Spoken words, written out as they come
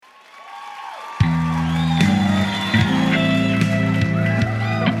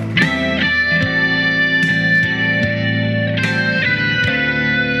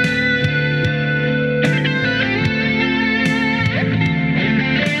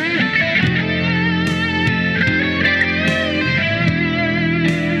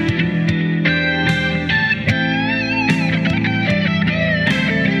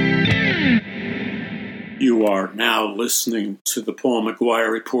listening to the Paul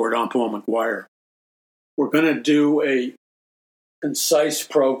McGUIRE Report. I'm Paul McGUIRE. We're going to do a concise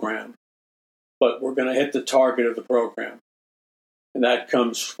program, but we're going to hit the target of the program. And that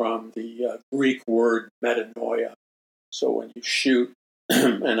comes from the Greek word metanoia. So when you shoot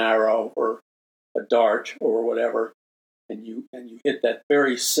an arrow or a dart or whatever, and you hit that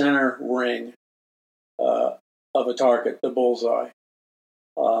very center ring of a target, the bullseye,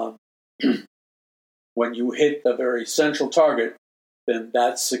 when you hit the very central target, then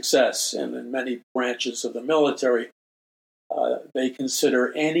that's success. And in many branches of the military, they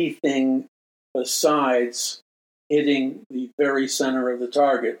consider anything besides hitting the very center of the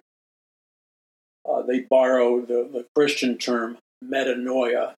target. They borrow the Christian term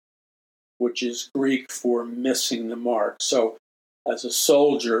metanoia, which is Greek for missing the mark. So as a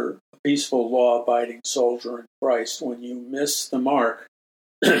soldier, a peaceful, law-abiding soldier in Christ, when you miss the mark,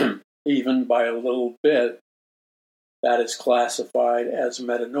 even by a little bit, that is classified as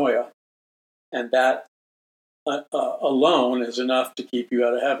metanoia. And that alone is enough to keep you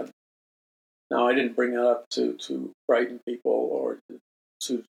out of heaven. Now, I didn't bring that up to frighten people or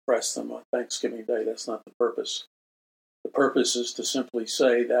to depress them on Thanksgiving Day. That's not the purpose. The purpose is to simply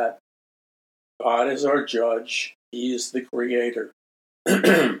say that God is our judge. He is the creator.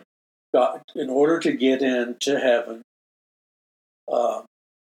 God, in order to get into heaven,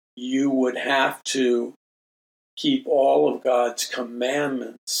 you would have to keep all of God's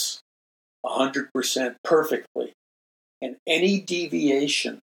commandments 100% perfectly. And any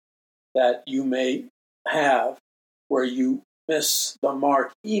deviation that you may have where you miss the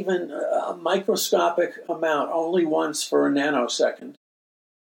mark, even a microscopic amount, only once for a nanosecond,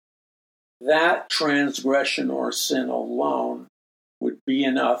 that transgression or sin alone would be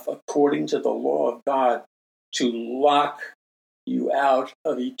enough, according to the law of God, to lock you out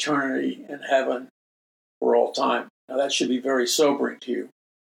of eternity in heaven for all time. Now, that should be very sobering to you.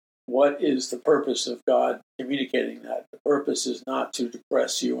 What is the purpose of God communicating that? The purpose is not to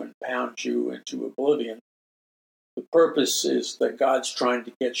depress you and pound you into oblivion. The purpose is that God's trying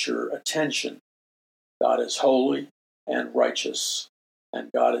to get your attention. God is holy and righteous, and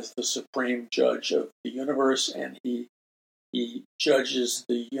God is the supreme judge of the universe, and He judges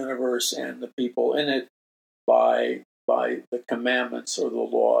the universe and the people in it by the commandments or the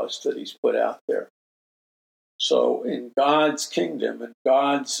laws that He's put out there. So in God's kingdom and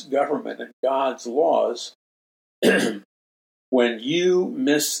God's government and God's laws, when you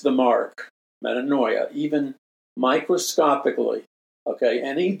miss the mark, metanoia, even microscopically, okay,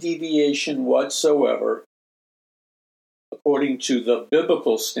 any deviation whatsoever, according to the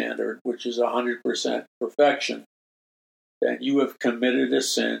biblical standard, which is 100% perfection, then you have committed a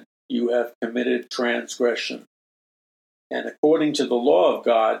sin, you have committed transgression. And according to the law of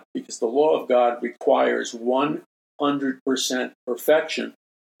God, because the law of God requires 100% perfection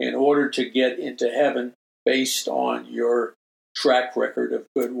in order to get into heaven based on your track record of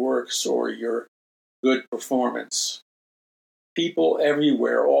good works or your good performance. People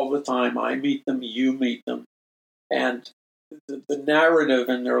everywhere, all the time, I meet them, you meet them, and the narrative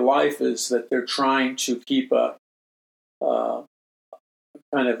in their life is that they're trying to keep a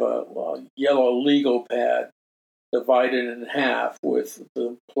kind of a yellow legal pad divided in half with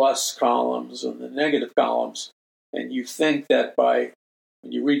the plus columns and the negative columns. And you think that when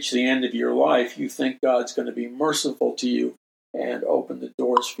you reach the end of your life, you think God's going to be merciful to you and open the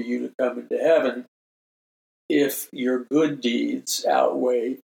doors for you to come into heaven if your good deeds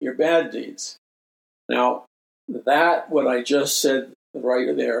outweigh your bad deeds. Now, what I just said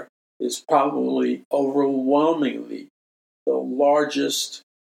right there is probably overwhelmingly the largest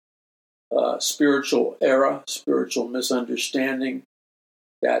spiritual error, spiritual misunderstanding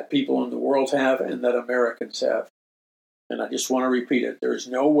that people in the world have and that Americans have. And I just want to repeat it. There's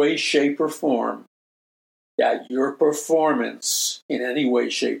no way, shape, or form that your performance in any way,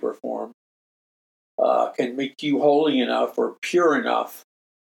 shape, or form can make you holy enough or pure enough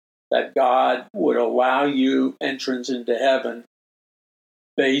that God would allow you entrance into heaven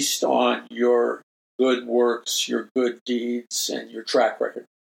based on your good works, your good deeds, and your track record.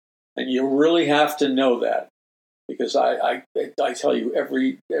 And you really have to know that, because I tell you,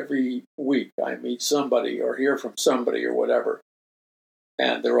 every week I meet somebody or hear from somebody or whatever,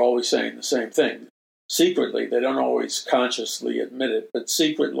 and they're always saying the same thing. Secretly, they don't always consciously admit it, but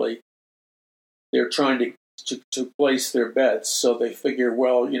secretly they're trying to place their bets. So they figure,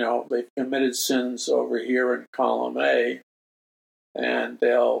 well, they've committed sins over here in column A, and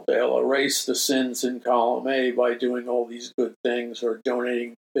they'll erase the sins in column A by doing all these good things or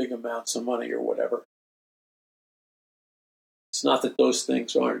donating big amounts of money or whatever. It's not that those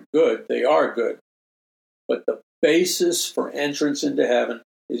things aren't good. They are good. But basis for entrance into heaven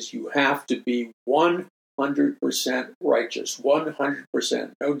is you have to be 100% righteous,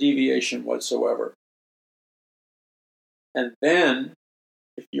 100%, no deviation whatsoever. And then,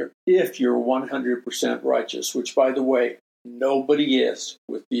 if you're 100% righteous, which, by the way, nobody is,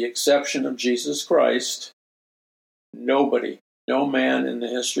 with the exception of Jesus Christ, nobody, no man in the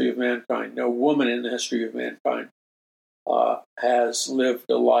history of mankind, no woman in the history of mankind has lived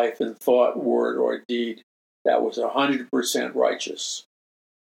a life in thought, word, or deed that was 100% righteous.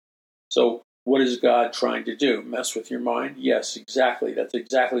 So what is God trying to do? Mess with your mind? Yes, exactly. That's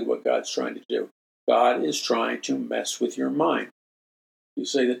exactly what God's trying to do. God is trying to mess with your mind. You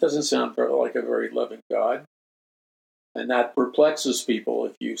say, that doesn't sound like a very loving God. And that perplexes people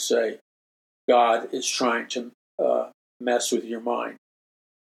if you say, God is trying to mess with your mind.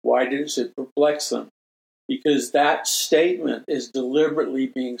 Why does it perplex them? Because that statement is deliberately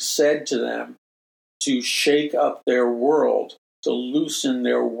being said to them to shake up their world, to loosen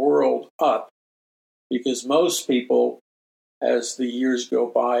their world up. Because most people, as the years go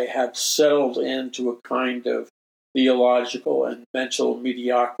by, have settled into a kind of theological and mental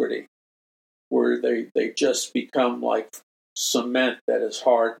mediocrity, where they just become like cement that is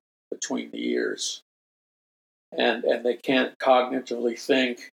hard between the ears. And they can't cognitively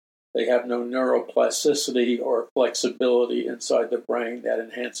think. They have no neuroplasticity or flexibility inside the brain that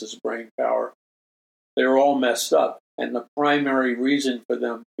enhances brain power. They're all messed up. And the primary reason for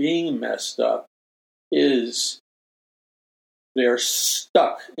them being messed up is they're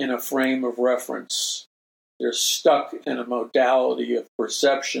stuck in a frame of reference. They're stuck in a modality of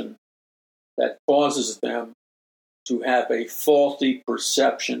perception that causes them to have a faulty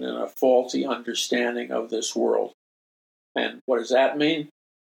perception and a faulty understanding of this world. And what does that mean?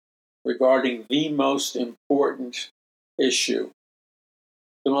 Regarding the most important issue,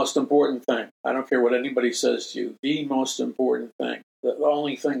 the most important thing. I don't care what anybody says to you. The most important thing. The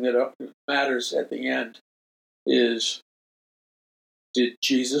only thing that matters at the end is, did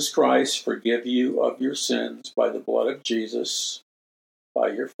Jesus Christ forgive you of your sins by the blood of Jesus, by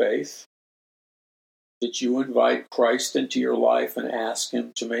your faith? Did you invite Christ into your life and ask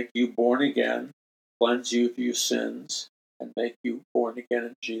him to make you born again, cleanse you of your sins, and make you born again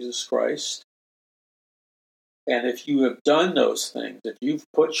in Jesus Christ? And if you have done those things, if you've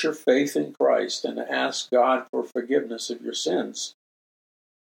put your faith in Christ and asked God for forgiveness of your sins,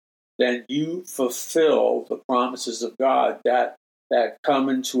 then you fulfill the promises of God that come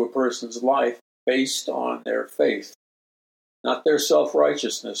into a person's life based on their faith. Not their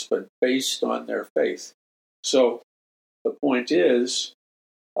self-righteousness, but based on their faith. So the point is,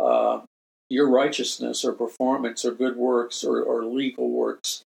 your righteousness or performance or good works or legal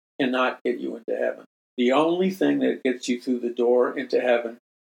works cannot get you into heaven. The only thing that gets you through the door into heaven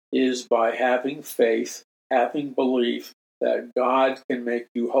is by having faith, having belief that God can make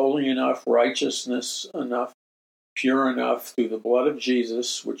you holy enough, righteousness enough, pure enough through the blood of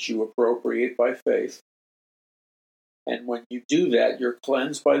Jesus, which you appropriate by faith. And when you do that, you're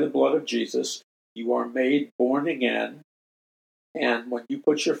cleansed by the blood of Jesus. You are made born again. And when you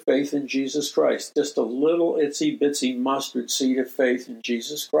put your faith in Jesus Christ, just a little itsy-bitsy mustard seed of faith in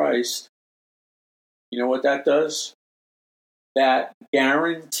Jesus Christ, you know what that does? That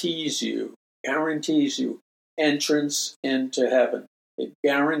guarantees you entrance into heaven. It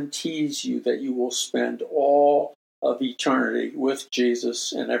guarantees you that you will spend all of eternity with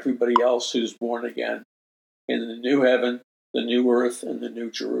Jesus and everybody else who's born again in the new heaven, the new earth, and the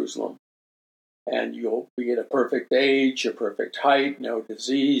new Jerusalem. And you'll be at a perfect age, a perfect height, no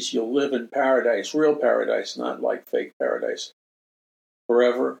disease. You'll live in paradise, real paradise, not like fake paradise,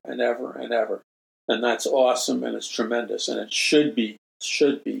 forever and ever and ever. And that's awesome, and it's tremendous, and it should be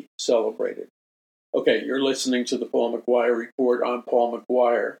celebrated. Okay, you're listening to the Paul McGUIRE Report. I'm Paul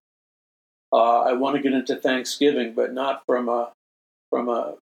McGUIRE. I want to get into Thanksgiving, but not from a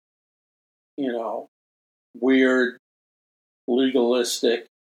weird, legalistic,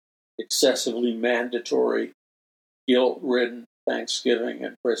 excessively mandatory, guilt-ridden Thanksgiving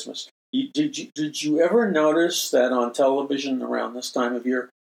and Christmas. Did you ever notice that on television around this time of year,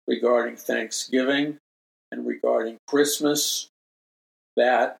 regarding Thanksgiving and regarding Christmas,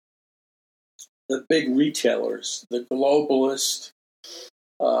 that the big retailers, the globalist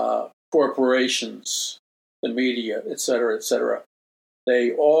corporations, the media, etc.,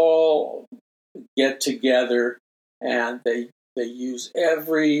 they all get together and they use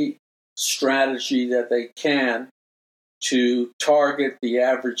every strategy that they can to target the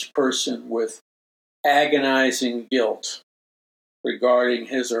average person with agonizing guilt regarding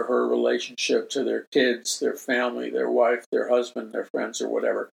his or her relationship to their kids, their family, their wife, their husband, their friends, or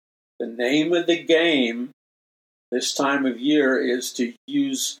whatever. The name of the game this time of year is to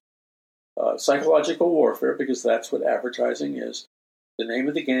use psychological warfare, because that's what advertising is. The name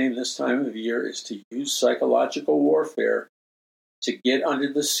of the game this time of year is to use psychological warfare to get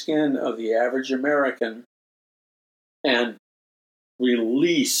under the skin of the average American and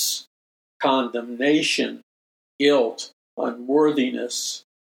release condemnation, guilt, unworthiness,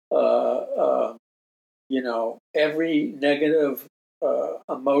 every negative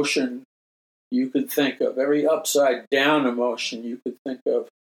emotion you could think of, every upside down emotion you could think of,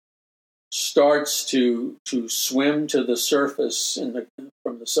 starts to swim to the surface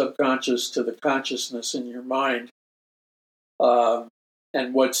from the subconscious to the consciousness in your mind.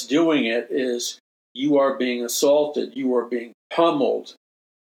 And what's doing it is you are being assaulted, you are being pummeled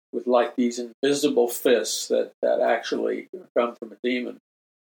with like these invisible fists that actually come from a demon.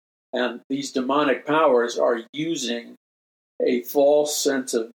 And these demonic powers are using a false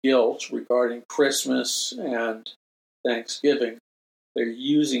sense of guilt regarding Christmas and Thanksgiving. They're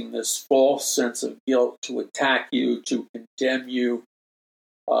using this false sense of guilt to attack you, to condemn you,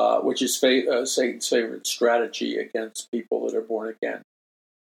 which is Satan's favorite strategy against people that are born again.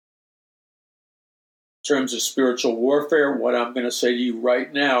 In terms of spiritual warfare, what I'm going to say to you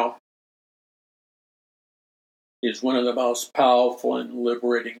right now is one of the most powerful and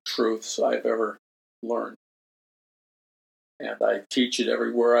liberating truths I've ever learned. And I teach it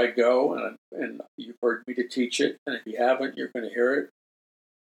everywhere I go, and you've heard me to teach it, and if you haven't, you're going to hear it,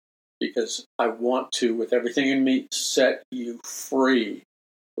 because I want to, with everything in me, set you free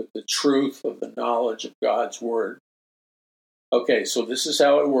with the truth of the knowledge of God's Word. Okay, so this is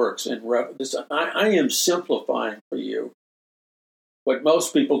how it works. I am simplifying for you what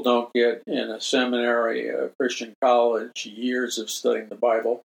most people don't get in a seminary, a Christian college, years of studying the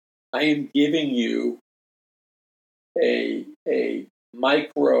Bible. I am giving you a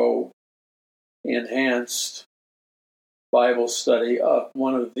micro enhanced Bible study of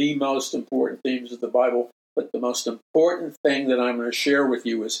one of the most important themes of the Bible. But the most important thing that I'm going to share with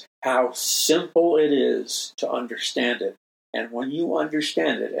you is how simple it is to understand it. And when you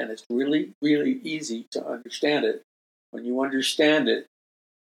understand it, and it's really, really easy to understand it, when you understand it,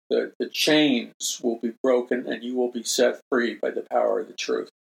 the chains will be broken and you will be set free by the power of the truth.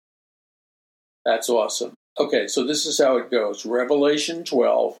 That's awesome. Okay, so this is how it goes. Revelation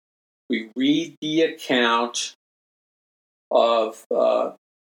 12, we read the account of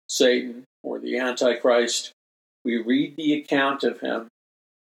Satan, or the Antichrist. We read the account of him,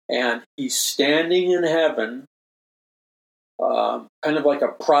 and he's standing in heaven, kind of like a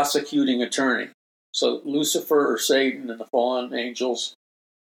prosecuting attorney. So Lucifer or Satan and the fallen angels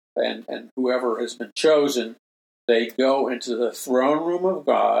and whoever has been chosen, they go into the throne room of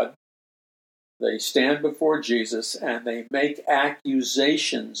God, they stand before Jesus, and they make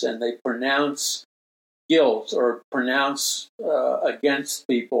accusations, and they pronounce guilt or pronounce against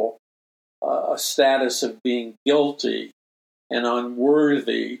people a status of being guilty and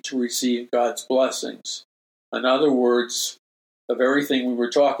unworthy to receive God's blessings. In other words, of everything we were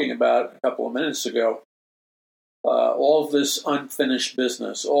talking about a couple of minutes ago, all of this unfinished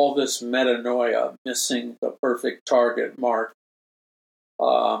business, all this metanoia, missing the perfect target mark,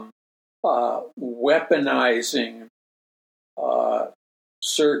 weaponizing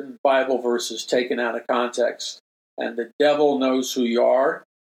certain Bible verses taken out of context. And the devil knows who you are.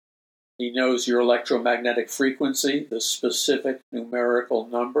 He knows your electromagnetic frequency, the specific numerical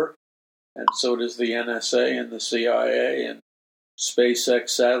number. And so does the NSA and the CIA and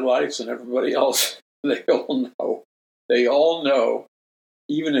SpaceX satellites and everybody else. They all know. They all know,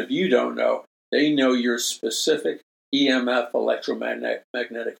 even if you don't know, they know your specific EMF,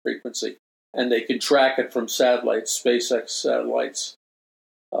 electromagnetic frequency. And they can track it from satellites, SpaceX satellites,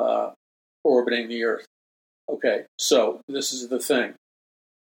 orbiting the Earth. Okay, so this is the thing.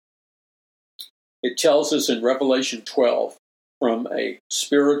 It tells us in Revelation 12, from a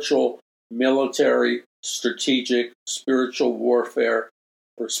spiritual, military, strategic, spiritual warfare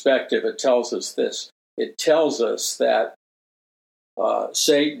perspective, it tells us this. It tells us that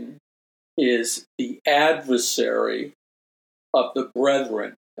Satan is the adversary of the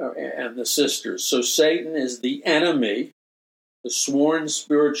brethren and the sisters. So Satan is the enemy, the sworn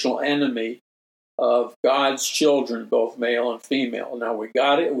spiritual enemy of God's children, both male and female. Now we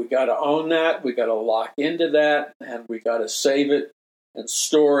got it. We got to own that. We got to lock into that, and we got to save it and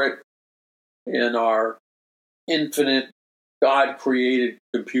store it in our infinite God-created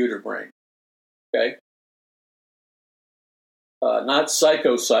computer brain. Okay, not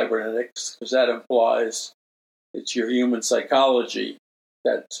psycho-cybernetics, because that implies it's your human psychology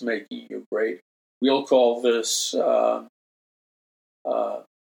that's making you great. We'll call this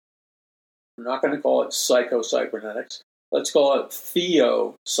We're not going to call it psycho-cybernetics. Let's call it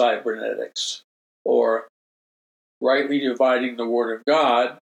theo-cybernetics, or rightly dividing the Word of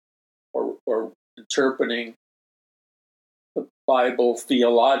God, or interpreting the Bible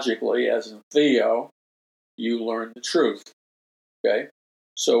theologically as in theo. You learn the truth. Okay?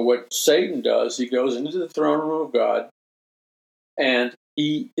 So what Satan does, he goes into the throne room of God, and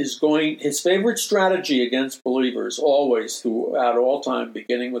his favorite strategy against believers, always throughout all time,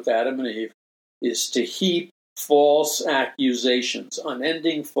 beginning with Adam and Eve, is to heap false accusations,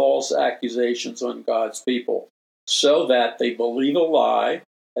 unending false accusations on God's people, so that they believe a lie,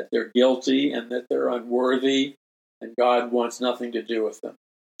 that they're guilty and that they're unworthy, and God wants nothing to do with them.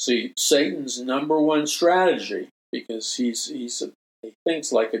 See, Satan's number one strategy, because he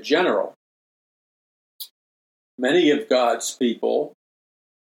thinks like a general. Many of God's people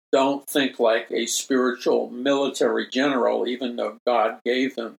don't think like a spiritual military general, even though God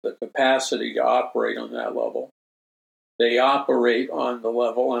gave them the capacity to operate on that level. They operate on the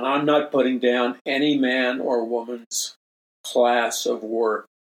level, and I'm not putting down any man or woman's class of work,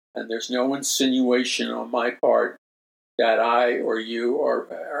 and there's no insinuation on my part that I or you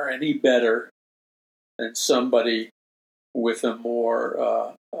are any better than somebody with a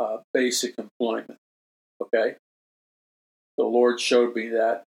more basic employment. Okay? The Lord showed me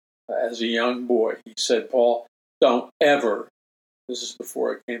that as a young boy. He said, Paul, don't ever, this is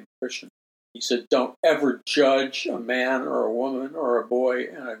before I became a Christian, he said, don't ever judge a man or a woman or a boy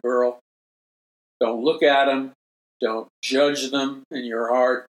and a girl. Don't look at them. Don't judge them in your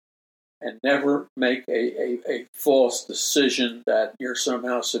heart. And never make a false decision that you're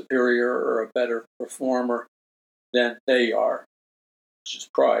somehow superior or a better performer than they are, which is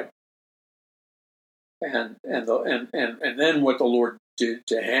pride. And then what the Lord did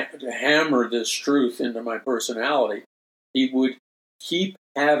to hammer this truth into my personality, he would keep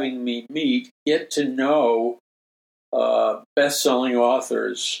having me get to know best-selling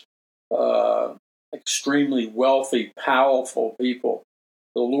authors, extremely wealthy, powerful people.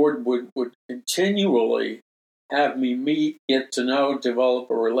 The Lord would continually have me get to know, develop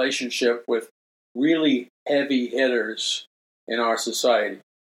a relationship with really heavy hitters in our society.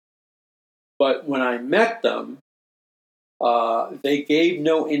 But when I met them, they gave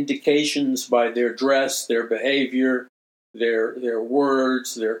no indications by their dress, their behavior, their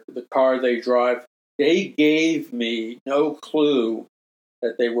words, the car they drive. They gave me no clue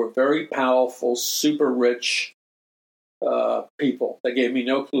that they were very powerful, super rich people. They gave me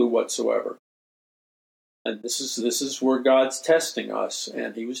no clue whatsoever. And this is where God's testing us,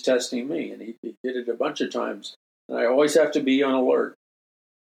 and he was testing me, and he did it a bunch of times. And I always have to be on alert.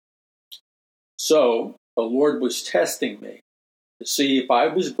 So the Lord was testing me to see if I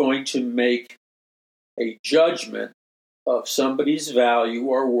was going to make a judgment of somebody's value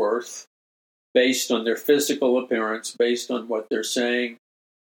or worth based on their physical appearance, based on what they're saying,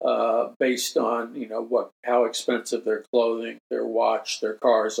 based on how expensive their clothing, their watch, their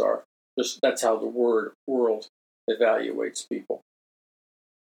cars are. That's how the world evaluates people.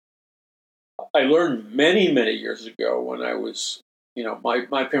 I learned many, many years ago when I was,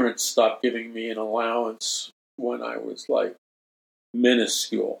 my parents stopped giving me an allowance when I was like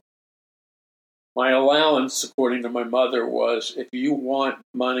minuscule. My allowance, according to my mother, was if you want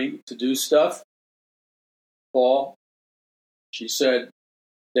money to do stuff, Paul, she said,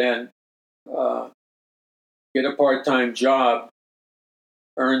 then get a part-time job,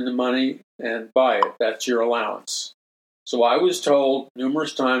 earn the money, and buy it. That's your allowance. So I was told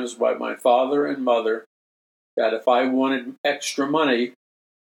numerous times by my father and mother that if I wanted extra money,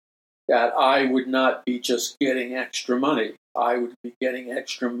 that I would not be just getting extra money. I would be getting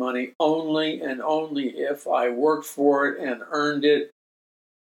extra money only and only if I worked for it and earned it,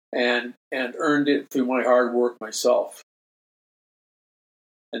 and earned it through my hard work myself.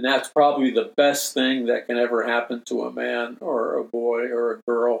 And that's probably the best thing that can ever happen to a man or a boy or a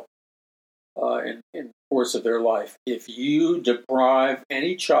girl in the course of their life. If you deprive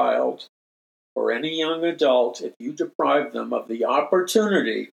any child or any young adult, if you deprive them of the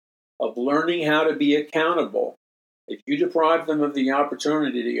opportunity of learning how to be accountable, if you deprive them of the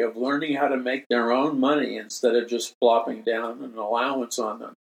opportunity of learning how to make their own money instead of just plopping down an allowance on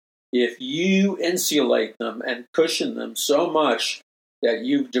them, if you insulate them and cushion them so much that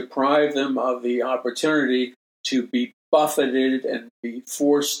you've deprived them of the opportunity to be buffeted and be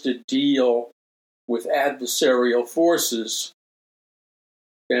forced to deal with adversarial forces,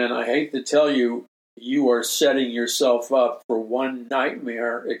 then I hate to tell you, you are setting yourself up for one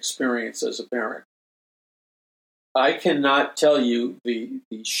nightmare experience as a parent. I cannot tell you the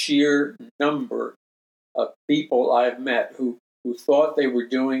sheer number of people I've met who thought they were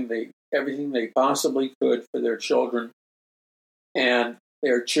doing the everything they possibly could for their children, and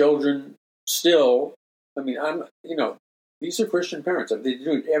their children still, I mean, these are Christian parents. They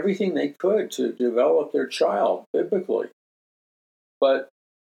did everything they could to develop their child biblically. But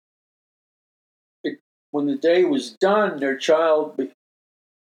when the day was done, their child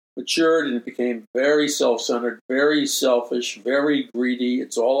matured and it became very self-centered, very selfish, very greedy.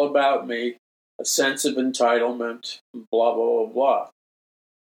 It's all about me, a sense of entitlement, blah, blah, blah, blah.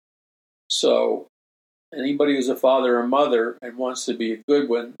 So anybody who's a father or mother and wants to be a good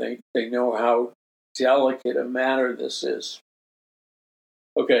one, they know how delicate a matter this is.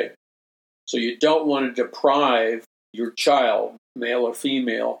 Okay, so you don't want to deprive your child, male or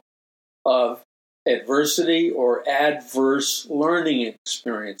female, of adversity or adverse learning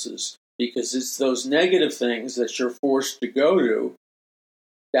experiences, because it's those negative things that you're forced to go to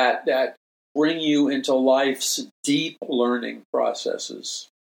that bring you into life's deep learning processes,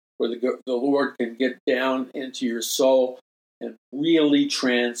 where the Lord can get down into your soul and really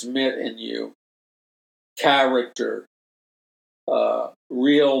transmit in you character,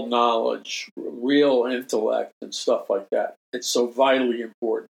 real knowledge, real intellect, and stuff like that. It's so vitally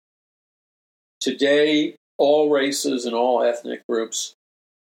important. Today, all races and all ethnic groups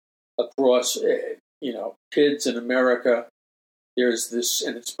across, kids in America, there's this,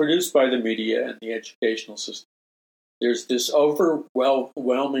 and it's produced by the media and the educational system. There's this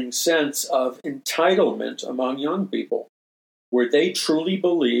overwhelming sense of entitlement among young people, where they truly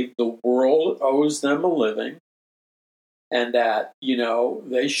believe the world owes them a living, and that,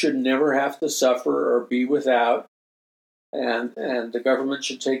 they should never have to suffer or be without, and the government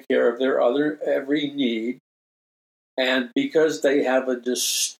should take care of their every need. And because they have a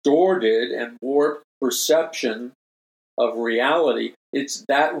distorted and warped perception of reality, it's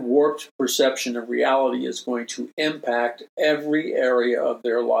that warped perception of reality is going to impact every area of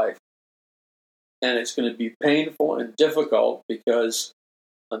their life. And it's going to be painful and difficult, because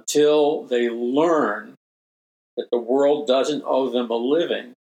until they learn that the world doesn't owe them a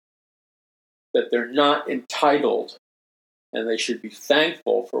living, that they're not entitled, and they should be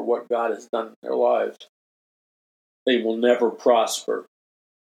thankful for what God has done in their lives, they will never prosper.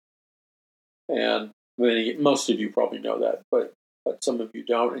 And most of you probably know that, but some of you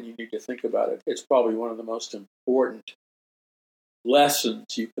don't, and you need to think about it. It's probably one of the most important lessons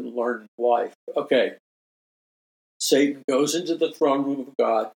you can learn in life. Okay. Satan goes into the throne room of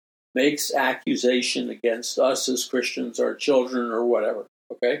God, makes accusation against us as Christians, our children, or whatever.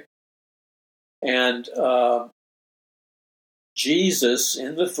 Okay? And Jesus,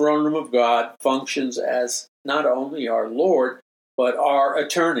 in the throne room of God, functions as not only our Lord, but our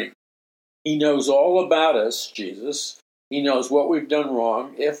attorney. He knows all about us, Jesus. He knows what we've done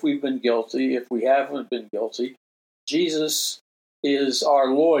wrong, if we've been guilty, if we haven't been guilty. Jesus is our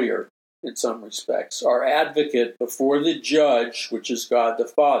lawyer in some respects, our advocate before the judge, which is God the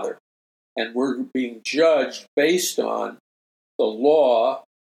Father. And we're being judged based on the law,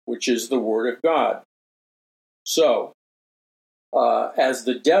 which is the Word of God. So, as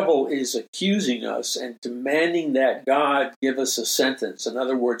the devil is accusing us and demanding that God give us a sentence, in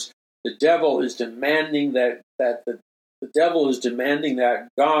other words, the devil is demanding that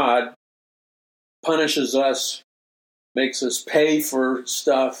God punishes us, makes us pay for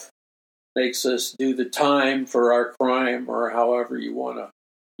stuff, makes us do the time for our crime, or however you want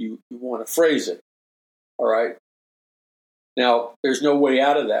to phrase it. All right. Now, there's no way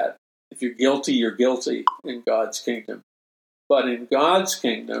out of that. If you're guilty, you're guilty in God's kingdom. But in God's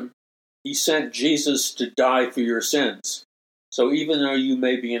kingdom, He sent Jesus to die for your sins. So even though you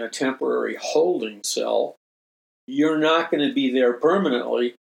may be in a temporary holding cell, you're not going to be there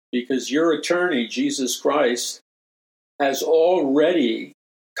permanently, because your attorney, Jesus Christ, has already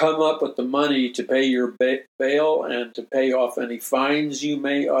come up with the money to pay your bail and to pay off any fines you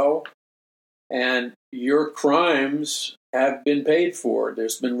may owe. And your crimes have been paid for.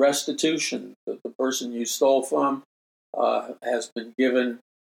 There's been restitution. The person you stole from has been given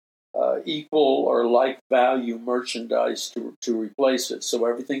equal or like value merchandise to replace it. So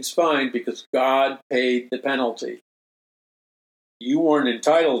everything's fine because God paid the penalty. You weren't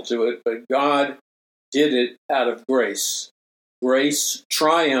entitled to it, but God did it out of grace. Grace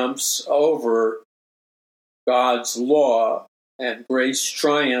triumphs over God's law, and grace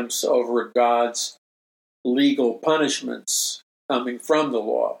triumphs over God's legal punishments coming from the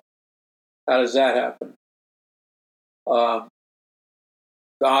law. How does that happen?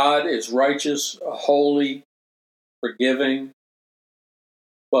 God is righteous, holy, forgiving,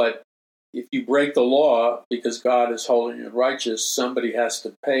 but if you break the law because God is holy and righteous, somebody has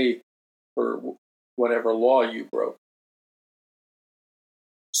to pay for whatever law you broke.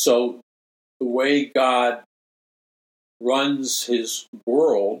 So the way God runs his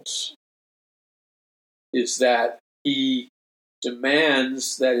worlds is that he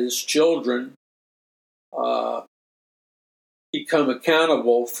demands that his children become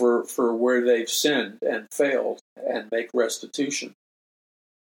accountable for where they've sinned and failed and make restitution.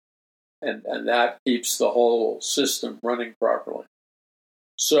 And that keeps the whole system running properly.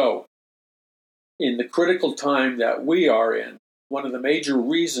 So, in the critical time that we are in, one of the major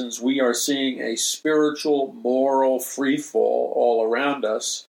reasons we are seeing a spiritual, moral freefall all around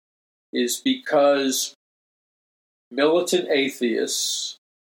us is because militant atheists,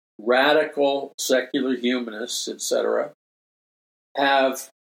 radical secular humanists, etc., have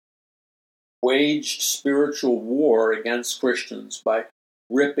waged spiritual war against Christians by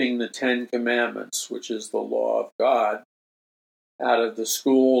ripping the Ten Commandments, which is the law of God, out of the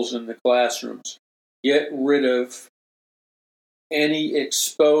schools and the classrooms. Get rid of any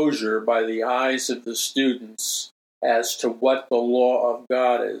exposure by the eyes of the students as to what the law of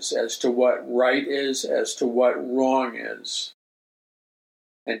God is, as to what right is, as to what wrong is.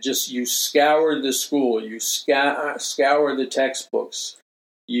 And just you scour the school, you scour the textbooks,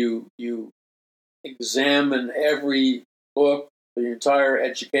 you examine every book, the entire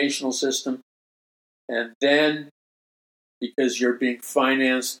educational system, and then, because you're being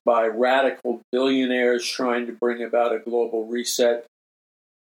financed by radical billionaires trying to bring about a global reset,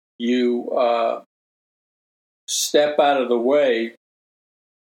 you step out of the way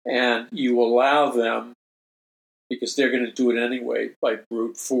and you allow them, because they're going to do it anyway by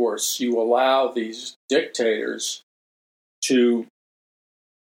brute force, you allow these dictators to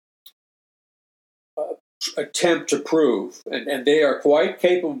attempt to prove, and they are quite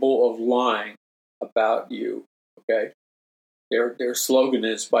capable of lying about you, okay? Their slogan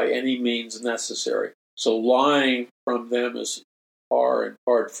is, by any means necessary. So lying from them is par and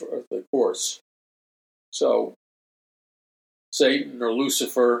part for the course. So Satan or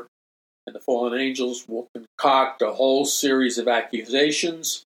Lucifer and the fallen angels will concoct a whole series of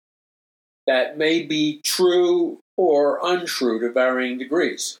accusations that may be true or untrue to varying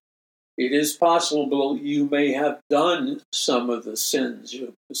degrees. It is possible you may have done some of the sins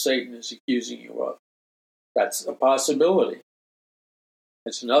Satan is accusing you of. That's a possibility.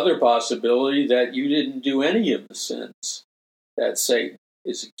 It's another possibility that you didn't do any of the sins that Satan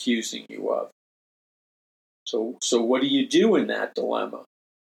is accusing you of. So what do you do in that dilemma?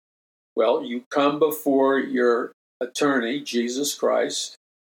 Well, you come before your attorney, Jesus Christ,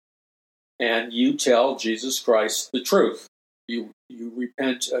 and you tell Jesus Christ the truth. You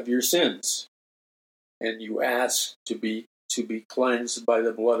repent of your sins, and you ask to be cleansed by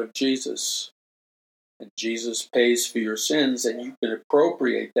the blood of Jesus. And Jesus pays for your sins, and you can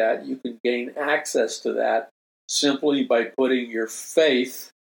appropriate that. You can gain access to that simply by putting your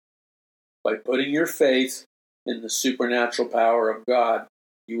faith in the supernatural power of God.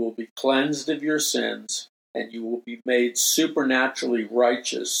 You will be cleansed of your sins, and you will be made supernaturally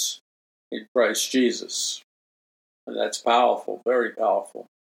righteous in Christ Jesus. And that's powerful, very powerful.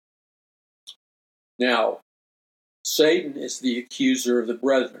 Now, Satan is the accuser of the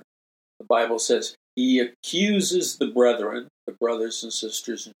brethren. The Bible says he accuses the brethren, the brothers and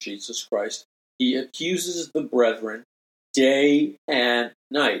sisters in Jesus Christ. He accuses the brethren day and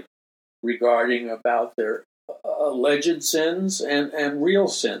night regarding about their alleged sins and real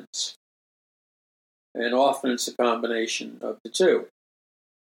sins. And often it's a combination of the two.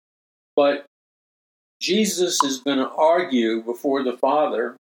 But Jesus is going to argue before the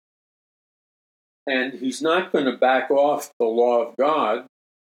Father, and he's not going to back off the law of God.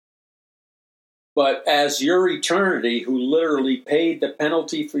 But as your eternity, who literally paid the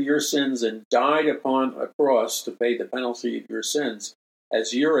penalty for your sins and died upon a cross to pay the penalty of your sins,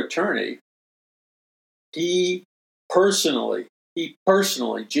 as your attorney, he personally,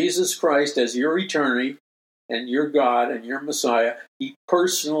 Jesus Christ as your eternity and your God and your Messiah, he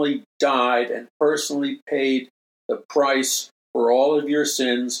personally died and personally paid the price for all of your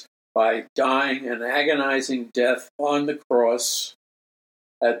sins by dying an agonizing death on the cross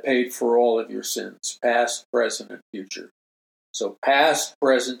that paid for all of your sins, past, present, and future. So past,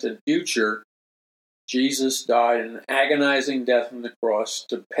 present, and future, Jesus died an agonizing death on the cross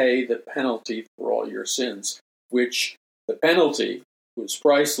to pay the penalty for all your sins, which the penalty was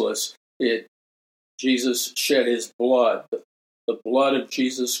priceless. Jesus shed his blood. The blood of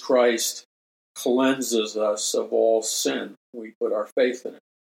Jesus Christ cleanses us of all sin. We put our faith in it.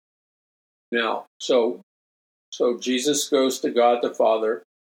 Now, so Jesus goes to God the Father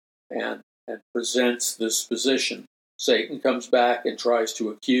and presents this position. Satan comes back and tries to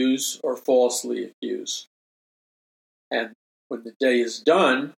accuse or falsely accuse. And when the day is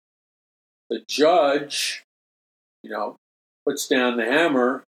done, the judge, puts down the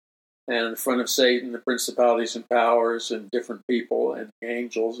hammer, and in front of Satan, the principalities and powers and different people and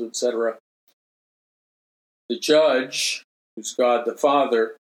angels, etc., the judge, who's God the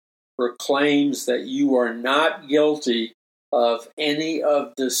Father, proclaims that you are not guilty of any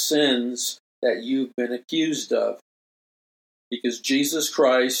of the sins that you've been accused of, because Jesus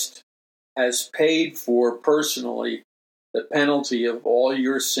Christ has paid for personally the penalty of all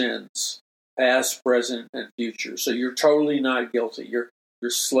your sins, past, present, and future. So you're totally not guilty. Your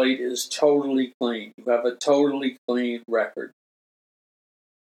slate is totally clean. You have a totally clean record.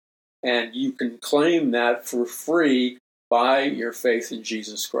 And you can claim that for free by your faith in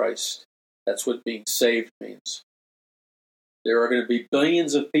Jesus Christ. That's what being saved means. There are going to be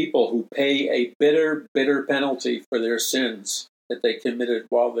billions of people who pay a bitter, bitter penalty for their sins that they committed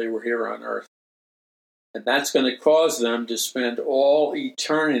while they were here on earth. And that's going to cause them to spend all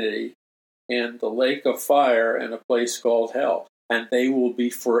eternity in the lake of fire in a place called hell. And they will be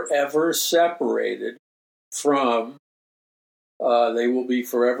forever separated from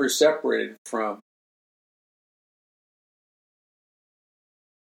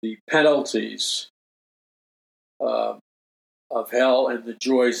the penalties of hell and the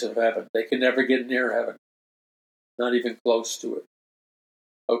joys of heaven. They can never get near heaven, not even close to it.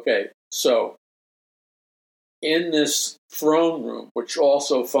 Okay, so in this throne room, which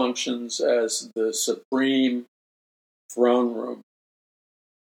also functions as the supreme throne room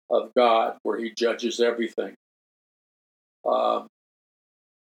of God, where he judges everything, all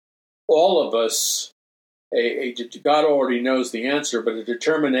of us, God already knows the answer, but a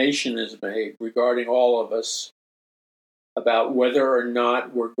determination is made regarding all of us about whether or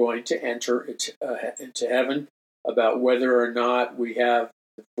not we're going to enter into heaven, about whether or not we have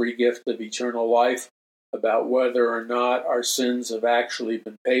the free gift of eternal life, about whether or not our sins have actually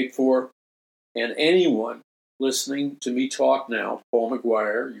been paid for. And anyone listening to me talk now, Paul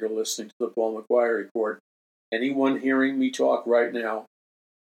McGUIRE, you're listening to the Paul McGUIRE Report, anyone hearing me talk right now,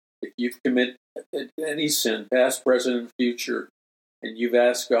 if you've committed any sin, past, present, and future, and you've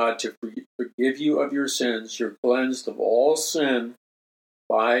asked God to forgive you of your sins, you're cleansed of all sin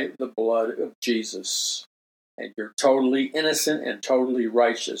by the blood of Jesus. And you're totally innocent and totally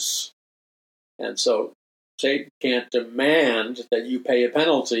righteous. And so Satan can't demand that you pay a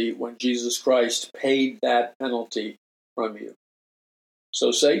penalty when Jesus Christ paid that penalty from you. So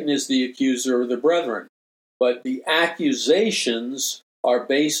Satan is the accuser of the brethren. But the accusations are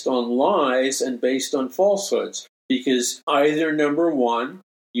based on lies and based on falsehoods. Because either, number one,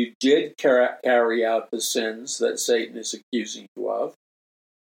 you did carry out the sins that Satan is accusing you of,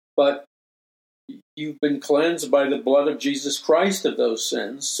 but you've been cleansed by the blood of Jesus Christ of those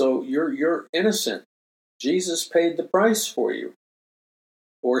sins, so you're innocent. Jesus paid the price for you.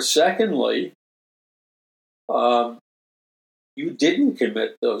 Or secondly, you didn't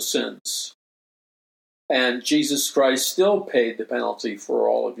commit those sins, and Jesus Christ still paid the penalty for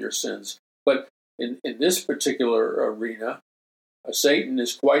all of your sins. But in this particular arena, Satan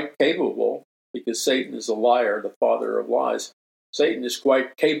is quite capable, because Satan is a liar, the father of lies. Satan is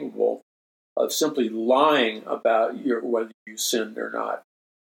quite capable of simply lying about whether you sinned or not,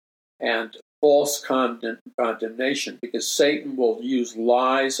 and false condemnation, because Satan will use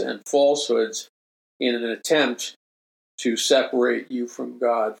lies and falsehoods in an attempt to separate you from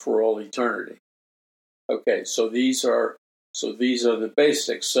God for all eternity. Okay, so these are the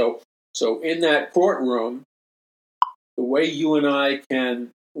basics. So in that courtroom, the way you and I can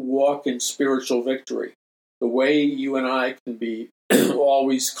walk in spiritual victory, the way you and I can be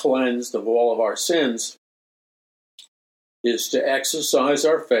always cleansed of all of our sins, is to exercise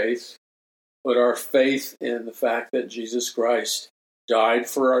our faith, put our faith in the fact that Jesus Christ died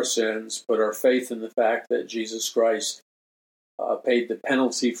for our sins, put our faith in the fact that Jesus Christ paid the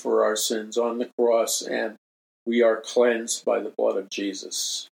penalty for our sins on the cross, and we are cleansed by the blood of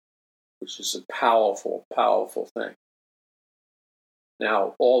Jesus, which is a powerful, powerful thing.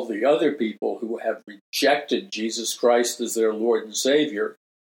 Now, all the other people who have rejected Jesus Christ as their Lord and Savior,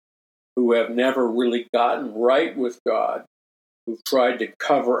 who have never really gotten right with God, who've tried to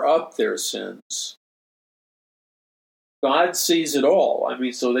cover up their sins, God sees it all. I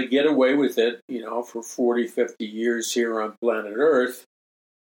mean, so they get away with it, for 40, 50 years here on planet Earth.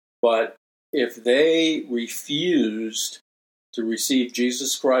 But if they refused to receive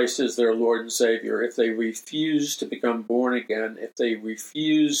Jesus Christ as their Lord and Savior, if they refuse to become born again, if they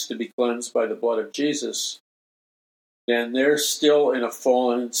refuse to be cleansed by the blood of Jesus, then they're still in a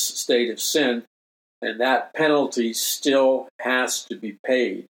fallen state of sin, and that penalty still has to be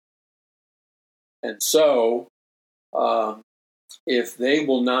paid. And so, if they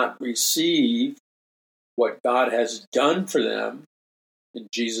will not receive what God has done for them in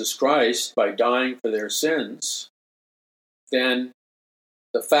Jesus Christ by dying for their sins, then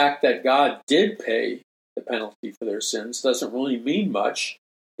the fact that God did pay the penalty for their sins doesn't really mean much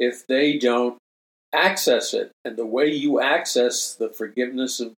if they don't access it. And the way you access the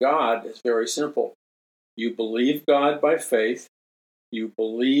forgiveness of God is very simple. You believe God by faith. You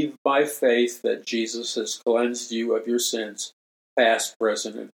believe by faith that Jesus has cleansed you of your sins, past,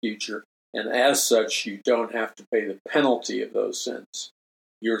 present, and future. And as such, you don't have to pay the penalty of those sins.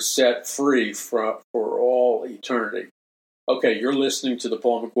 You're set free for all eternity. Okay, you're listening to the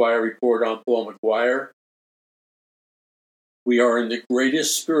Paul McGUIRE Report on Paul McGUIRE. We are in the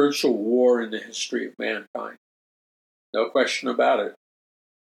greatest spiritual war in the history of mankind. No question about it.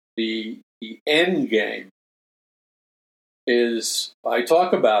 The end game is, I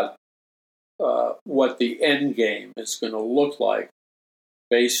talk about what the end game is going to look like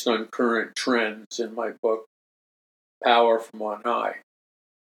based on current trends in my book, Power from On High.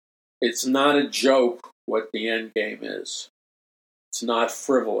 It's not a joke what the end game is. It's not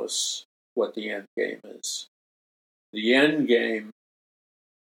frivolous what the end game is. The end game,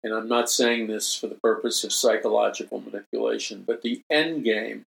 and I'm not saying this for the purpose of psychological manipulation, but the end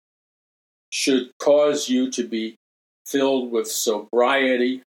game should cause you to be filled with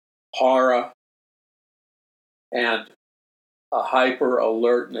sobriety, horror, and a hyper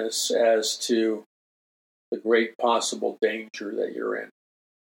alertness as to the great possible danger that you're in.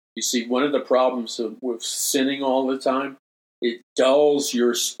 You see, one of the problems with sinning all the time, it dulls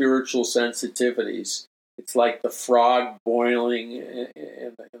your spiritual sensitivities. It's like the frog boiling in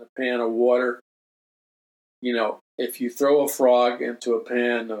a pan of water. You know, if you throw a frog into a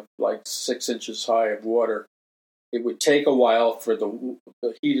pan of like 6 inches high of water, it would take a while for the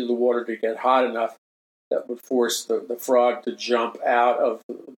heat of the water to get hot enough that would force the frog to jump out of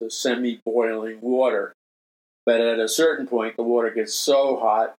the semi-boiling water. But at a certain point, the water gets so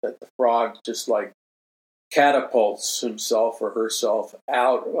hot that the frog just like catapults himself or herself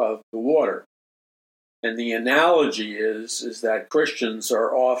out of the water. And the analogy is that Christians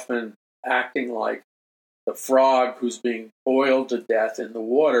are often acting like the frog who's being boiled to death in the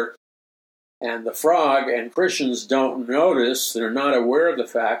water. And the frog and Christians don't notice, they're not aware of the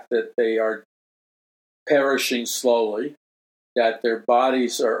fact that they are perishing slowly, that their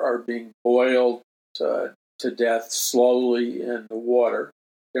bodies are being boiled to death slowly in the water.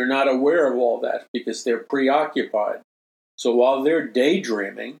 They're not aware of all that because they're preoccupied. So while they're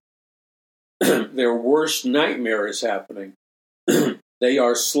daydreaming, their worst nightmare is happening. They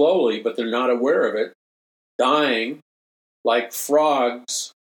are slowly, but they're not aware of it, dying like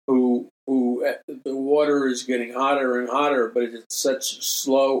frogs who the water is getting hotter and hotter, but it's such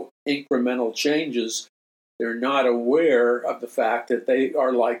slow incremental changes, they're not aware of the fact that they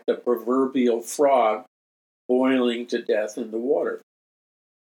are like the proverbial frog boiling to death in the water.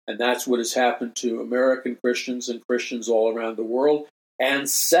 And that's what has happened to American Christians and Christians all around the world and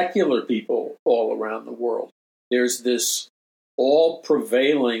secular people all around the world. There's this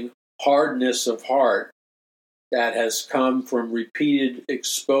all-prevailing hardness of heart that has come from repeated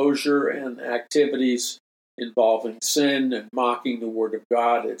exposure and activities involving sin and mocking the Word of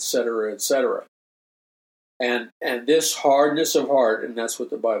God, etc., etc. And this hardness of heart, and that's what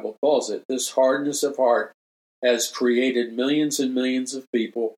the Bible calls it, this hardness of heart has created millions and millions of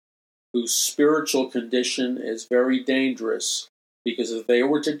people whose spiritual condition is very dangerous, because if they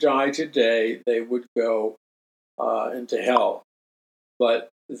were to die today, they would go into hell. But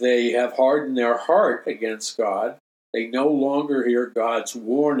they have hardened their heart against God. They no longer hear God's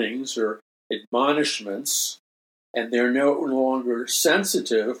warnings or admonishments, and they're no longer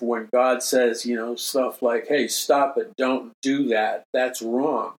sensitive when God says, stuff like, hey, stop it, don't do that, that's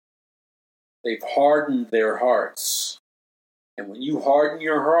wrong. They've hardened their hearts. And when you harden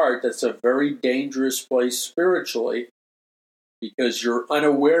your heart, that's a very dangerous place spiritually, because you're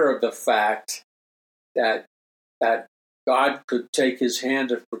unaware of the fact that God could take his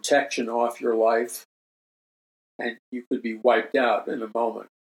hand of protection off your life and you could be wiped out in a moment.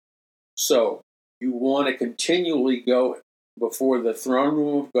 So you want to continually go before the throne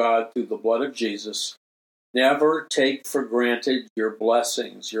room of God through the blood of Jesus. Never take for granted your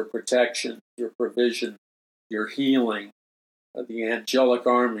blessings, your protection, your provision, your healing, the angelic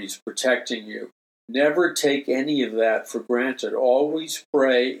armies protecting you. Never take any of that for granted. Always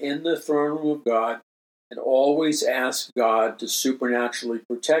pray in the throne room of God and always ask God to supernaturally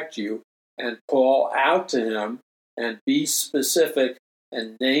protect you and call out to him and be specific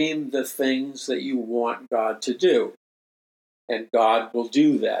and name the things that you want God to do. And God will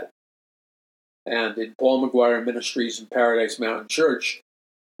do that. And in Paul McGUIRE Ministries and Paradise Mountain Church,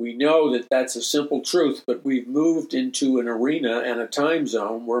 we know that that's a simple truth, but we've moved into an arena and a time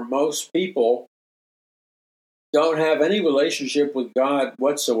zone where most people don't have any relationship with God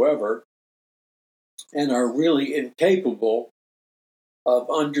whatsoever and are really incapable of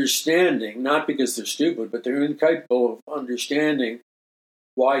understanding, not because they're stupid, but they're incapable of understanding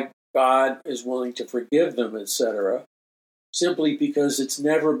why God is willing to forgive them, etc., simply because it's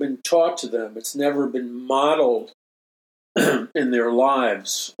never been taught to them. It's never been modeled in their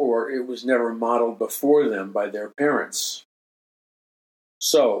lives, or it was never modeled before them by their parents.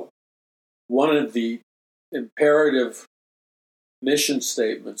 So, one of the imperative mission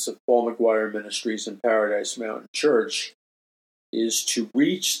statements of Paul McGUIRE Ministries and Paradise Mountain Church is to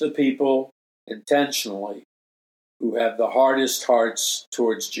reach the people intentionally who have the hardest hearts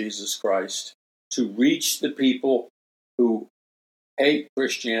towards Jesus Christ, to reach the people who hate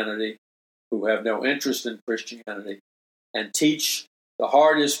Christianity, who have no interest in Christianity, and teach the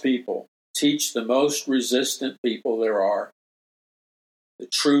hardest people, teach the most resistant people there are, the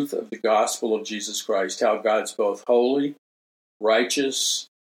truth of the gospel of Jesus Christ, how God's both holy, righteous,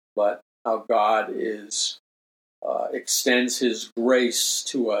 but how God extends his grace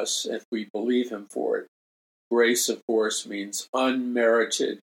to us if we believe him for it. Grace, of course, means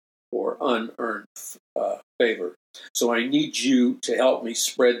unmerited or unearned favor. So I need you to help me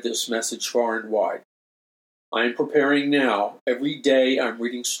spread this message far and wide. I am preparing now. Every day I'm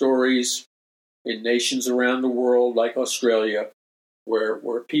reading stories in nations around the world, like Australia,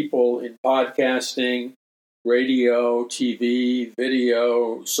 where people in podcasting, radio, TV,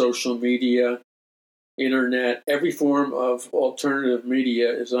 video, social media, internet, every form of alternative media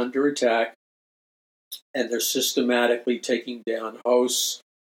is under attack, and they're systematically taking down hosts,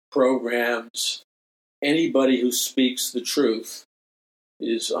 programs. Anybody who speaks the truth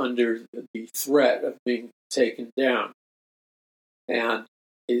is under the threat of being taken down. And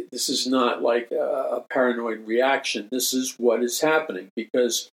this is not like a paranoid reaction. This is what is happening,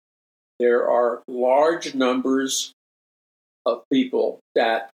 because there are large numbers of people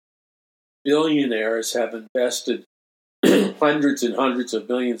that billionaires have invested hundreds and hundreds of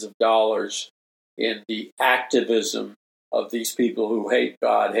millions of dollars in the activism of these people who hate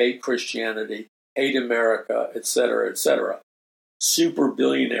God, hate Christianity, hate America, etc., etc. Super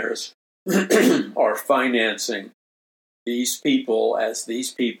billionaires are financing these people as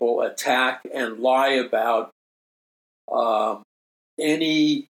these people attack and lie about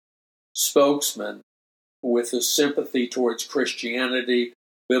any spokesman with a sympathy towards Christianity,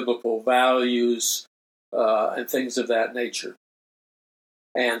 biblical values, and things of that nature.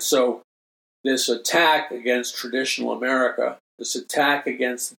 And so this attack against traditional America, this attack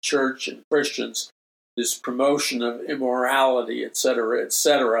against the church and Christians, this promotion of immorality, etc.,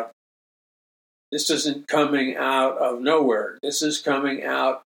 etc., this isn't coming out of nowhere. This is coming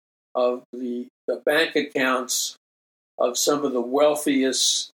out of the bank accounts of some of the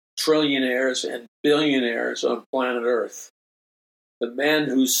wealthiest trillionaires and billionaires on planet Earth. The men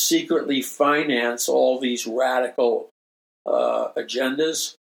who secretly finance all these radical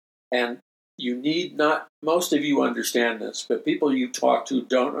agendas. And you need not, most of you understand this, but people you talk to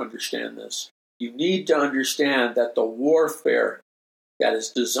don't understand this. You need to understand that the warfare that is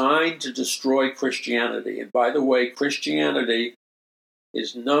designed to destroy Christianity, and by the way, Christianity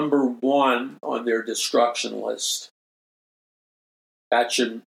is number one on their destruction list. That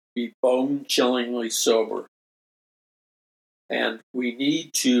should be bone-chillingly sober. And we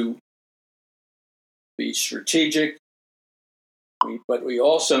need to be strategic, but we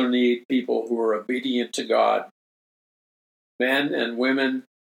also need people who are obedient to God. Men and women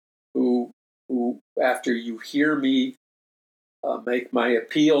who after you hear me make my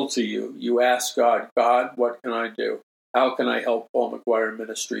appeal to you, you ask God, God, what can I do? How can I help Paul McGUIRE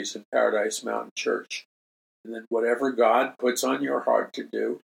Ministries and Paradise Mountain Church? And then whatever God puts on your heart to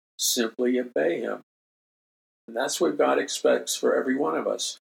do, simply obey him. And that's what God expects for every one of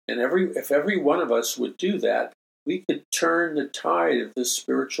us. And if every one of us would do that, we could turn the tide of this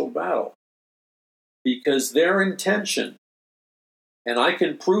spiritual battle. Because their intention, and I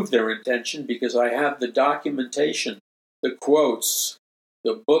can prove their intention because I have the documentation, the quotes,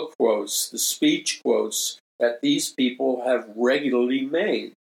 the book quotes, the speech quotes that these people have regularly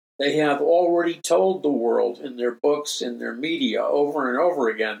made. They have already told the world in their books, in their media, over and over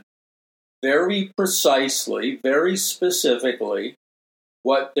again, very precisely, very specifically,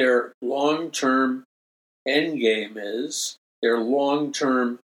 what their long-term endgame is, their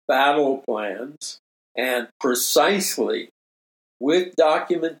long-term battle plans, and precisely with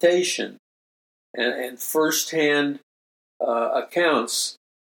documentation and first-hand accounts,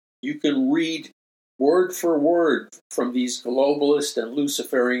 You can read word for word from these globalist and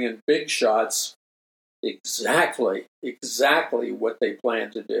Luciferian big shots exactly what they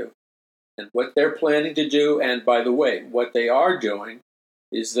plan to do. And what they're planning to do, and by the way, what they are doing,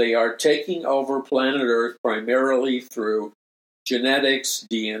 is they are taking over planet Earth primarily through genetics,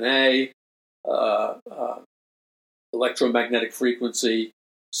 DNA, electromagnetic frequency,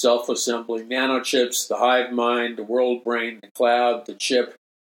 self-assembling nanochips, the hive mind, the world brain, the cloud, the chip,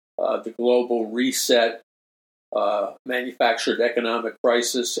 the global reset, manufactured economic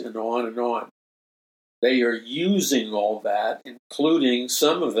crisis, and on and on. They are using all that, including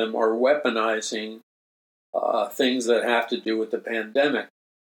some of them are weaponizing things that have to do with the pandemic.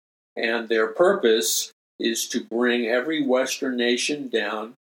 And their purpose is to bring every Western nation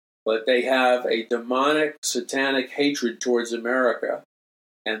down, but they have a demonic, satanic hatred towards America,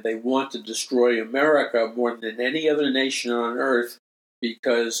 and they want to destroy America more than any other nation on earth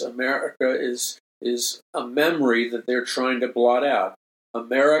because America is a memory that they're trying to blot out.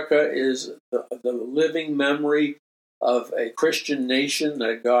 America is the living memory of a Christian nation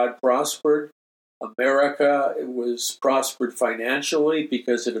that God prospered. America was prospered financially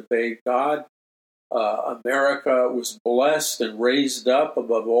because it obeyed God. America was blessed and raised up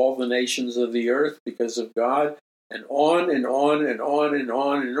above all the nations of the earth because of God, and on and on and on and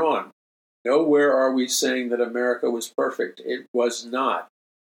on and on. Nowhere are we saying that America was perfect. It was not.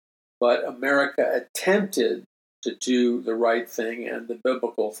 But America attempted to do the right thing and the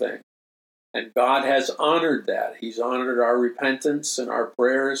biblical thing. And God has honored that. He's honored our repentance and our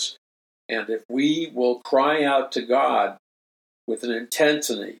prayers. And if we will cry out to God with an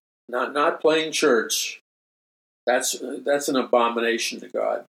intensity, not playing church, that's an abomination to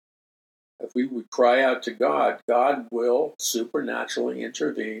God. If we would cry out to God, God will supernaturally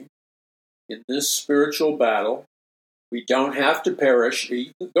intervene in this spiritual battle. We don't have to perish.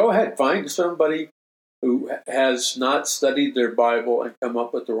 Go ahead, find somebody who has not studied their Bible and come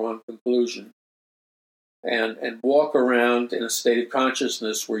up with the wrong conclusion. And walk around in a state of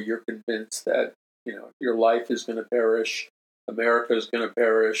consciousness where you're convinced that, your life is going to perish, America is going to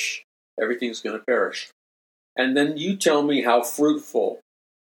perish, everything's going to perish. And then you tell me how fruitful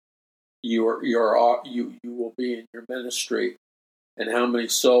you will be in your ministry and how many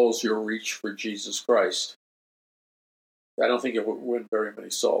souls you'll reach for Jesus Christ. I don't think it will win very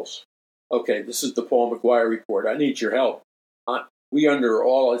many souls. Okay, this is the Paul McGUIRE report. I need your help. We under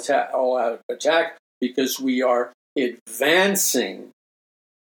all out attack because we are advancing.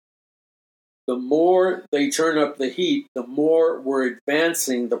 The more they turn up the heat, the more we're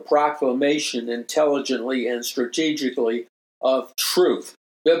advancing the proclamation intelligently and strategically of truth,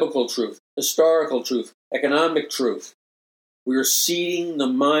 biblical truth, historical truth, economic truth. We're seeding the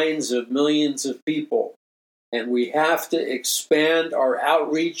minds of millions of people, and we have to expand our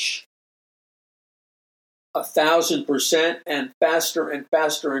outreach 1,000% and faster and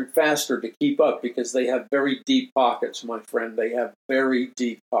faster and faster to keep up because they have very deep pockets, my friend. They have very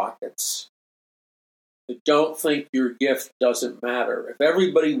deep pockets. But don't think your gift doesn't matter. If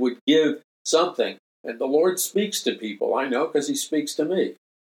everybody would give something, and the Lord speaks to people, I know because he speaks to me.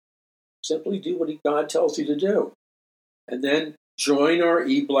 Simply do what God tells you to do. And then join our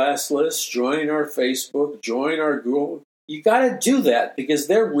e-blast list, join our Facebook, join our Google. You got to do that because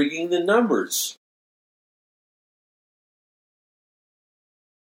they're rigging the numbers.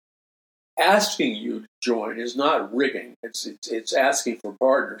 Asking you to join is not rigging. It's asking for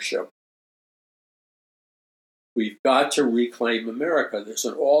partnership. We've got to reclaim America. There's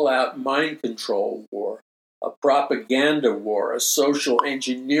an all-out mind control war, a propaganda war, a social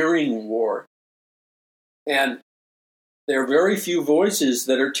engineering war. And there are very few voices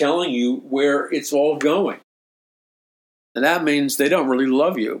that are telling you where it's all going. And that means they don't really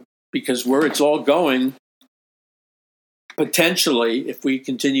love you because where it's all going, potentially, if we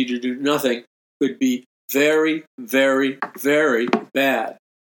continue to do nothing, could be very, very, very bad.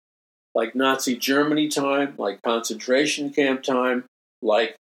 Like Nazi Germany time, like concentration camp time,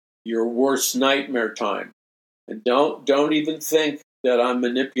 like your worst nightmare time. And don't even think that I'm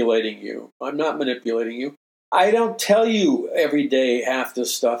manipulating you. I'm not manipulating you. I don't tell you every day half the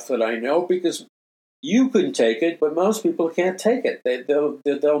stuff that I know because you couldn't take it, but most people can't take it.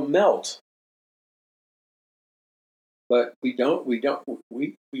 They'll melt. But we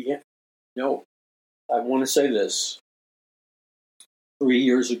no. I want to say this. 3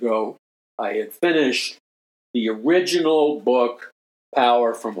 years ago, I had finished the original book,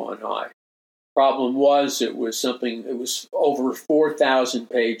 Power from On High. Problem was, it was over 4,000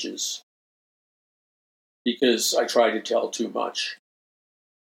 pages because I tried to tell too much.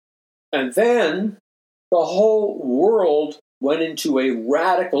 And then the whole world went into a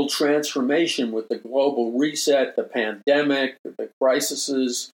radical transformation with the global reset, the pandemic, the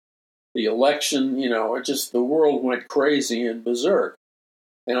crises, the election. The world went crazy and berserk.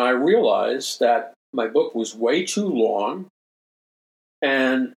 And I realized that my book was way too long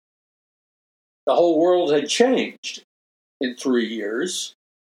and the whole world had changed in 3 years.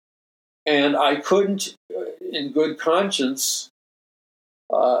 And I couldn't, in good conscience,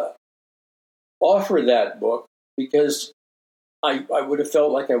 offer that book because I would have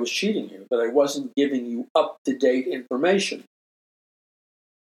felt like I was cheating you, that I wasn't giving you up-to-date information.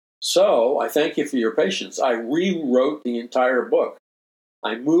 So I thank you for your patience. I rewrote the entire book.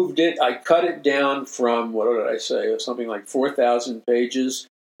 I moved it, I cut it down from, what did I say, something like 4,000 pages,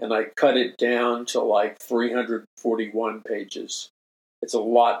 and I cut it down to like 341 pages. It's a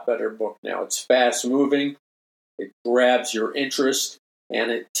lot better book now. It's fast-moving, it grabs your interest,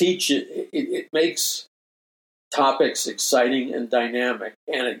 and it makes topics exciting and dynamic,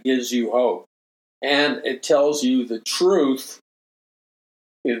 and it gives you hope. And it tells you the truth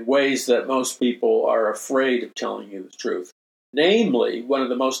in ways that most people are afraid of telling you the truth. Namely, one of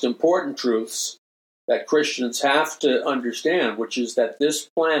the most important truths that Christians have to understand, which is that this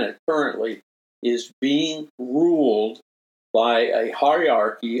planet currently is being ruled by a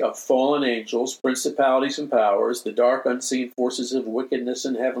hierarchy of fallen angels, principalities and powers, the dark unseen forces of wickedness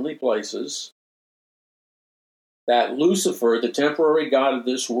in heavenly places, that Lucifer, the temporary god of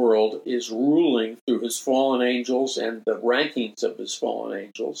this world, is ruling through his fallen angels and the rankings of his fallen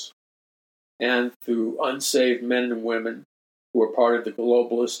angels, and through unsaved men and women who are part of the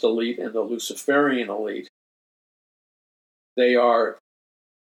globalist elite and the Luciferian elite. They are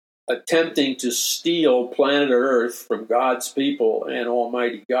attempting to steal planet Earth from God's people and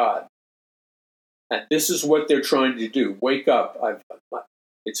Almighty God. And this is what they're trying to do. Wake up.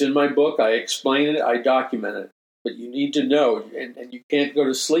 It's in my book. I explain it. I document it. But you need to know, and you can't go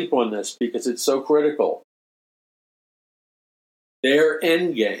to sleep on this because it's so critical. Their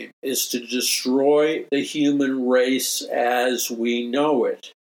end game is to destroy the human race as we know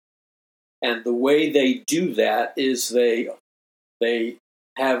it. And the way they do that is they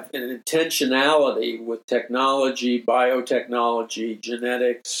have an intentionality with technology, biotechnology,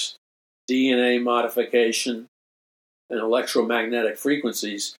 genetics, DNA modification, and electromagnetic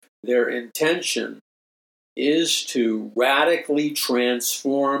frequencies. Their intention is to radically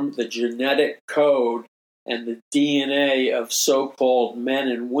transform the genetic code and the DNA of so-called men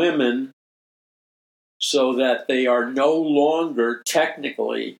and women so that they are no longer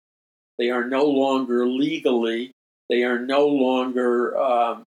technically, they are no longer legally, they are no longer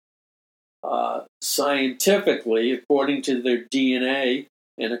scientifically, according to their DNA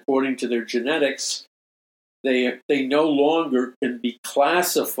and according to their genetics, they no longer can be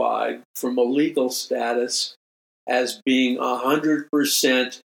classified from a legal status as being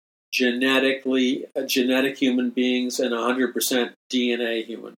 100% genetic human beings and 100% DNA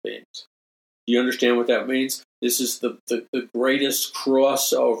human beings. Do you understand what that means? This is the greatest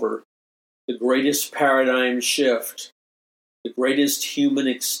crossover, the greatest paradigm shift, the greatest human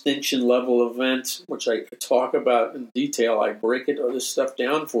extinction level event, which I talk about in detail. I break this stuff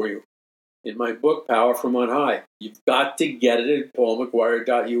down for you in my book, Power from On High. You've got to get it at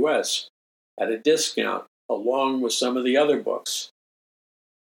paulmcguire.us at a discount, along with some of the other books.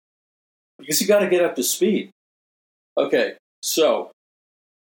 Because you got to get up to speed. Okay, so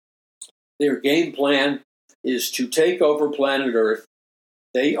their game plan is to take over planet Earth.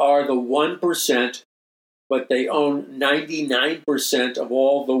 They are the 1%, but they own 99% of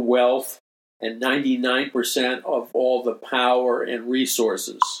all the wealth and 99% of all the power and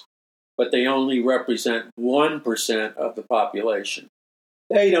resources. But they only represent 1% of the population.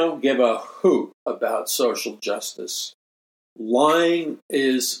 They don't give a hoot about social justice. Lying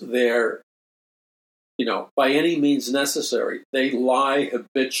is their, by any means necessary. They lie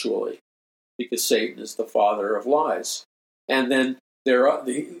habitually because Satan is the father of lies. And then let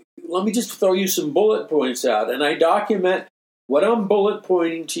me just throw you some bullet points out. And I document what I'm bullet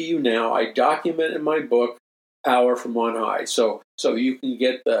pointing to you now. I document in my book, Power from On High. So you can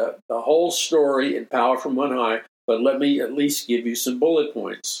get the whole story in Power from On High, but let me at least give you some bullet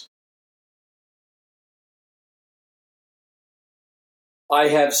points. I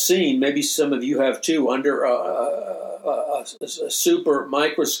have seen, maybe some of you have too, under a super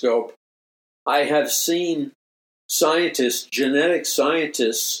microscope, I have seen scientists, genetic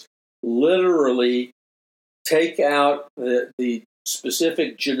scientists, literally take out the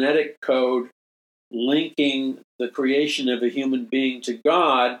specific genetic code linking the creation of a human being to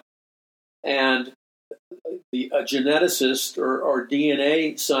God, and a geneticist or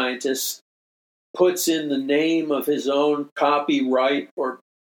DNA scientist puts in the name of his own copyright or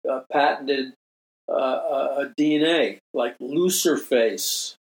patented DNA, like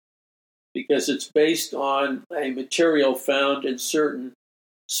Lucerface, because it's based on a material found in certain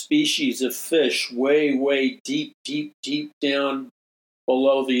species of fish way, way deep, deep, deep down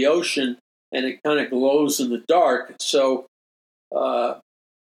below the ocean, and it kind of glows in the dark. So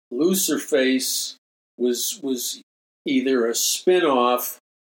Lucerface was either a spin-off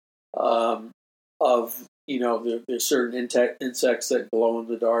of, there's certain insects that glow in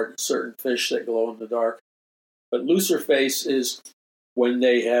the dark, certain fish that glow in the dark. But Lucerface is when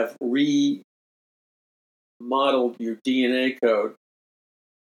they have remodeled your DNA code,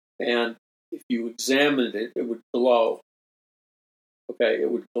 and if you examined it, it would glow. Okay, it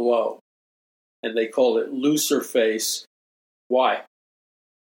would glow. And they called it Lucerface. Why?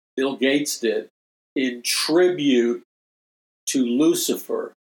 Bill Gates did, in tribute to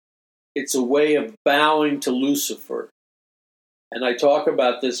Lucifer. It's a way of bowing to Lucifer. And I talk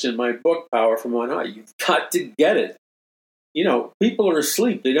about this in my book, Power from On High. You've got to get it. People are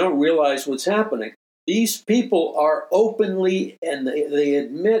asleep. They don't realize what's happening. These people are openly, and they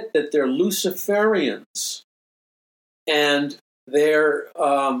admit that they're Luciferians. And they're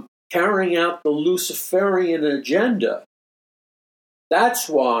carrying out the Luciferian agenda. That's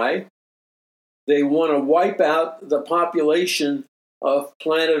why they want to wipe out the population of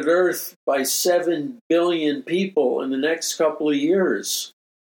planet Earth by 7 billion people in the next couple of years.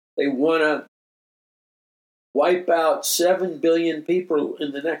 They want to wipe out 7 billion people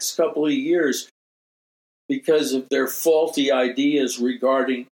in the next couple of years because of their faulty ideas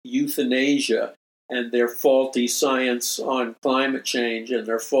regarding euthanasia and their faulty science on climate change and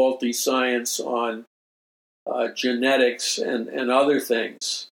their faulty science on genetics and other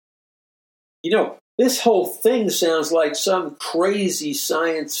things. This whole thing sounds like some crazy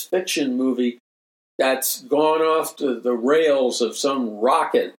science fiction movie that's gone off to the rails of some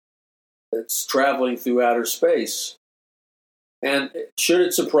rocket that's traveling through outer space. And should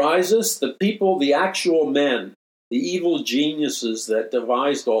it surprise us, the people, the actual men, the evil geniuses that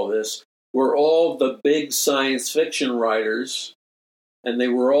devised all this were all the big science fiction writers, and they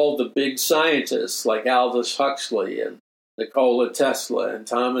were all the big scientists like Aldous Huxley and Nikola Tesla and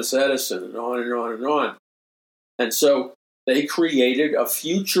Thomas Edison and on and on and on. And so they created a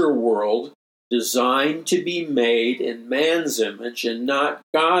future world designed to be made in man's image and not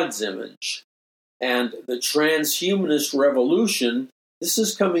God's image. And the transhumanist revolution, this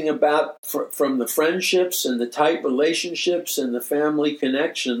is coming about from the friendships and the tight relationships and the family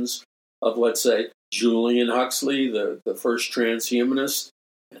connections of, let's say, Julian Huxley, the first transhumanist,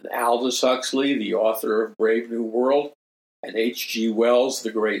 and Aldous Huxley, the author of Brave New World, and H.G. Wells,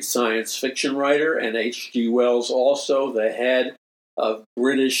 the great science fiction writer, and H.G. Wells also the head of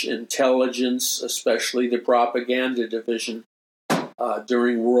British intelligence, especially the propaganda division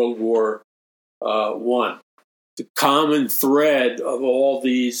during World War I. The common thread of all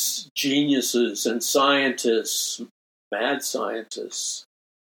these geniuses and scientists, mad scientists,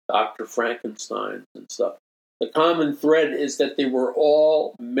 Dr. Frankenstein and stuff, the common thread is that they were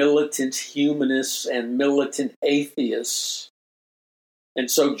all militant humanists and militant atheists. And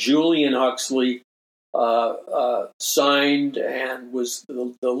so Julian Huxley signed and was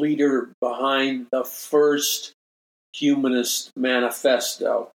the leader behind the first humanist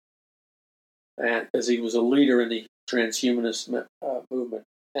manifesto, and because he was a leader in the transhumanist movement.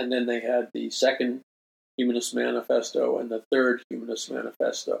 And then they had the second humanist manifesto and the third humanist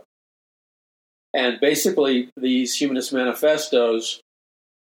manifesto. And basically, these humanist manifestos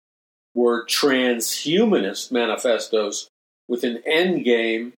were transhumanist manifestos with an end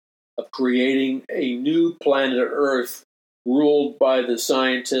game of creating a new planet Earth ruled by the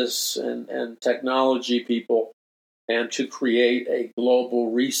scientists and technology people, and to create a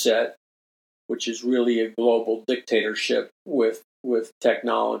global reset, which is really a global dictatorship with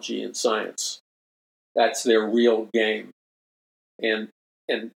technology and science. That's their real game. And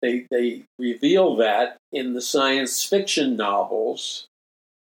they reveal that in the science fiction novels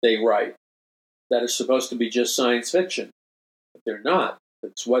they write that are supposed to be just science fiction. But they're not.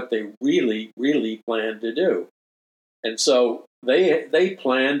 It's what they really, really plan to do. And so they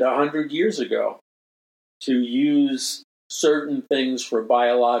planned 100 years ago to use certain things for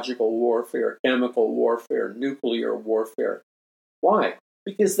biological warfare, chemical warfare, nuclear warfare. Why?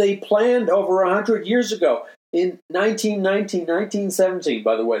 Because they planned over 100 years ago. In 1917,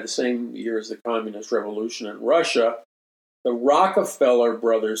 by the way, the same year as the Communist Revolution in Russia, the Rockefeller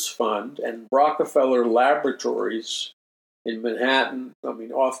Brothers Fund and Rockefeller Laboratories in Manhattan,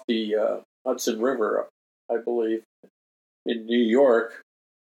 off the Hudson River, I believe, in New York,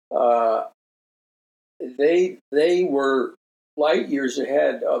 they were light years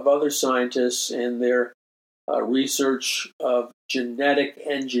ahead of other scientists in their research of genetic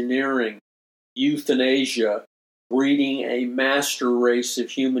engineering, euthanasia, breeding a master race of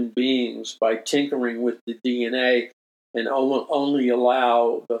human beings by tinkering with the DNA and only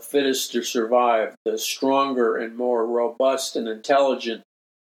allow the fittest to survive. The stronger and more robust and intelligent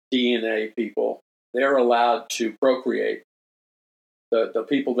DNA people, they're allowed to procreate. The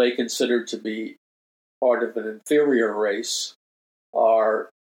people they consider to be part of an inferior race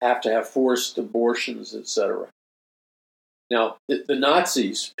have to have forced abortions, etc. Now, the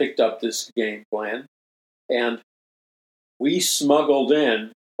Nazis picked up this game plan, and we smuggled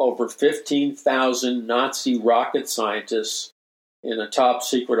in over 15,000 Nazi rocket scientists in a top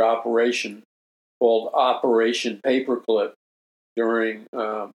secret operation called Operation Paperclip during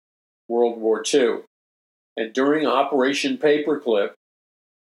World War II. And during Operation Paperclip,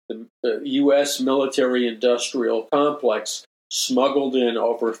 the U.S. military-industrial complex smuggled in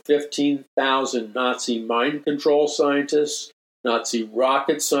over 15,000 Nazi mind control scientists, Nazi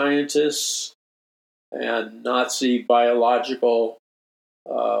rocket scientists, and Nazi biological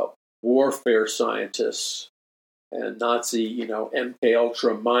warfare scientists, and Nazi, MK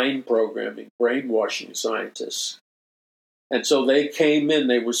Ultra mind programming, brainwashing scientists. And so they came in,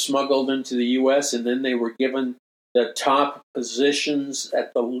 they were smuggled into the U.S., and then they were given the top positions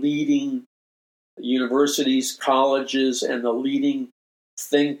at the leading universities, colleges, and the leading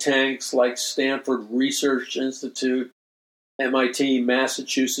think tanks like Stanford Research Institute, MIT,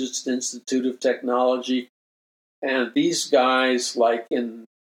 Massachusetts Institute of Technology. And these guys, like in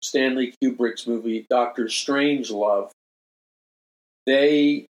Stanley Kubrick's movie Dr. Strangelove,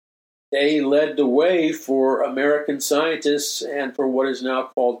 they led the way for American scientists and for what is now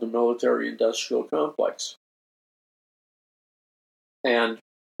called the military-industrial complex. And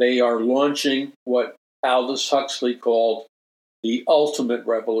they are launching what Aldous Huxley called the ultimate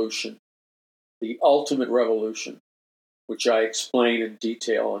revolution. The ultimate revolution, which I explain in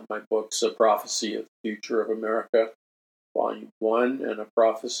detail in my books, A Prophecy of the Future of America, Volume 1, and A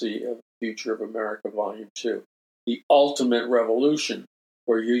Prophecy of the Future of America, Volume 2. The ultimate revolution,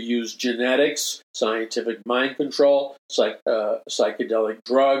 where you use genetics, scientific mind control, psychedelic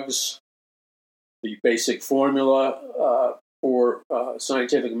drugs, the basic formula for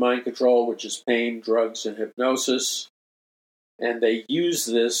scientific mind control, which is pain, drugs, and hypnosis. And they use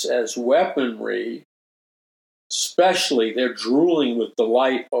this as weaponry. Especially, they're drooling with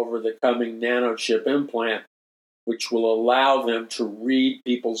delight over the coming nanochip implant, which will allow them to read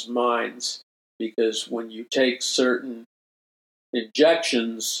people's minds. Because when you take certain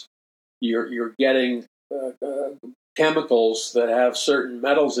injections, you're getting chemicals that have certain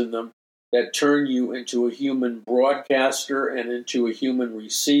metals in them that turn you into a human broadcaster and into a human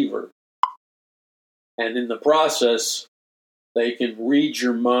receiver. And in the process, they can read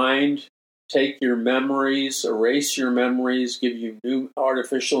your mind, take your memories, erase your memories, give you new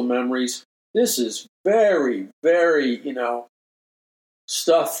artificial memories. This is very, very,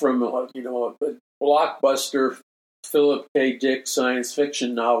 stuff from, a blockbuster Philip K. Dick science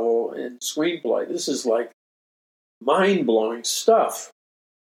fiction novel and screenplay. This is like mind-blowing stuff.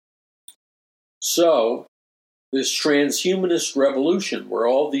 So, this transhumanist revolution, where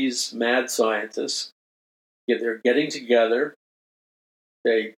all these mad scientists, they're getting together,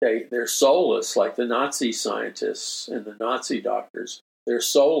 they're soulless, like the Nazi scientists and the Nazi doctors. They're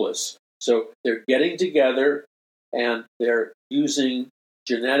soulless. So they're getting together and they're using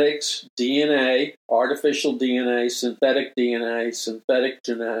genetics, DNA, artificial DNA, synthetic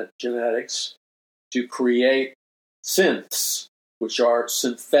genetics to create synths, which are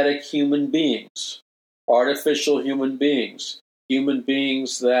synthetic human beings, artificial human beings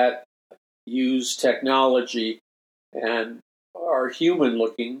that use technology and are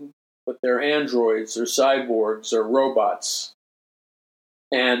human-looking, but they're androids or cyborgs or robots.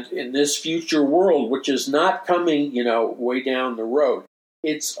 And in this future world, which is not coming, way down the road,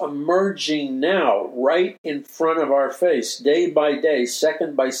 it's emerging now, right in front of our face, day by day,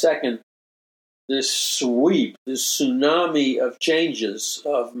 second by second. This sweep, this tsunami of changes,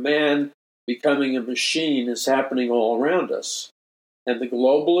 of man becoming a machine, is happening all around us. And the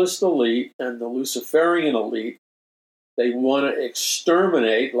globalist elite and the Luciferian elite, they want to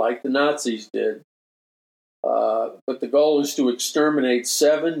exterminate, like the Nazis did. But the goal is to exterminate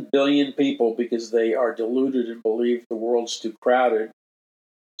 7 billion people because they are deluded and believe the world's too crowded.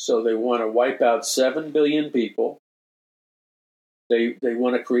 So they want to wipe out 7 billion people. They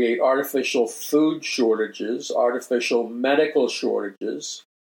want to create artificial food shortages, artificial medical shortages.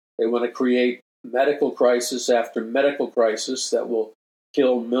 They want to create medical crisis after medical crisis that will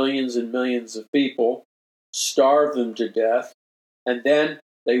kill millions and millions of people. starve them to death, and then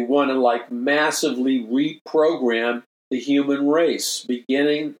they want to like massively reprogram the human race,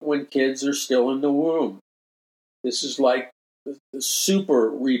 beginning when kids are still in the womb. This is like the super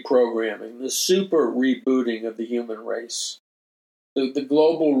reprogramming, the super rebooting of the human race, the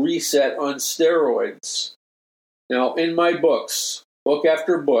global reset on steroids. Now, in my books, book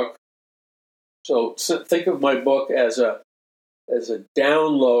after book, so think of my book as a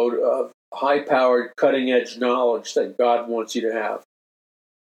download of high-powered, cutting-edge knowledge that God wants you to have.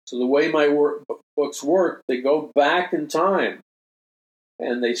 So the way my books work, they go back in time,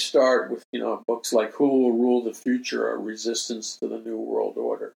 and they start with books like Who Will Rule the Future, A Resistance to the New World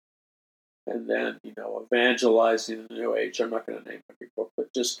Order, and then Evangelizing the New Age. I'm not going to name every book, but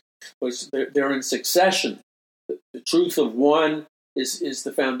they're in succession. The truth of one is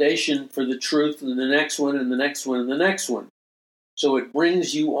the foundation for the truth, and the next one, and the next one, and the next one. So it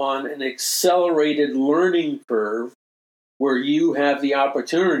brings you on an accelerated learning curve where you have the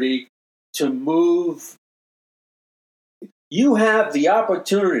opportunity to move. You have the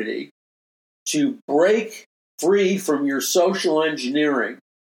opportunity to break free from your social engineering.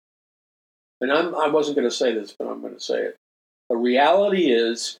 And I wasn't going to say this, but I'm going to say it. The reality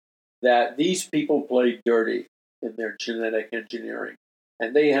is that these people play dirty in their genetic engineering.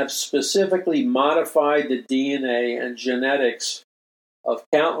 And they have specifically modified the DNA and genetics of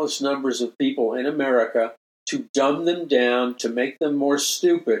countless numbers of people in America to dumb them down, to make them more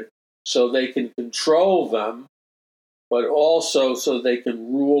stupid, so they can control them, but also so they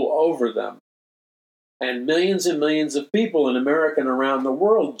can rule over them. And millions of people in America and around the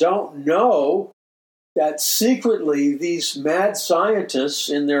world don't know that secretly these mad scientists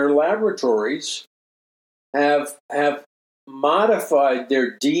in their laboratories have modified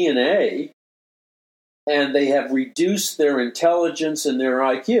their DNA, and they have reduced their intelligence and their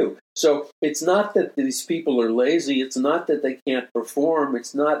IQ. So it's not that these people are lazy. It's not that they can't perform.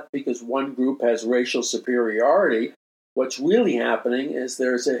 It's not because one group has racial superiority. What's really happening is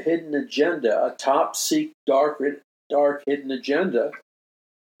there's a hidden agenda, a top-secret, dark hidden agenda,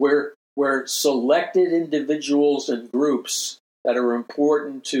 where selected individuals and groups that are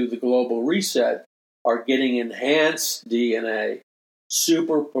important to the global reset are getting enhanced DNA,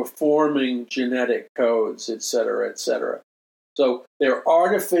 super performing genetic codes, et cetera, et cetera. So they're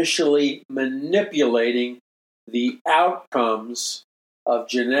artificially manipulating the outcomes of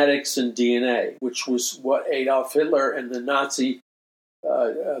genetics and DNA, which was what Adolf Hitler and the Nazi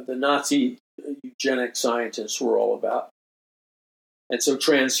eugenic scientists were all about. And so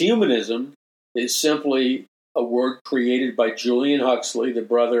transhumanism is simply a word created by Julian Huxley, the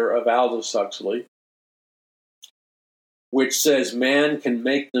brother of Aldous Huxley, which says man can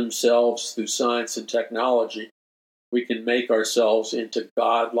make themselves through science and technology. We can make ourselves into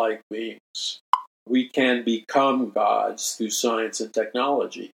godlike beings. We can become gods through science and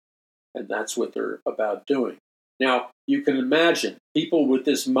technology. And that's what they're about doing. Now, you can imagine people with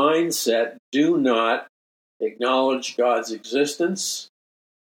this mindset do not acknowledge God's existence.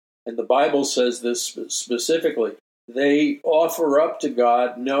 And the Bible says this specifically. They offer up to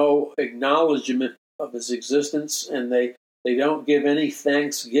God no acknowledgement of his existence, and they don't give any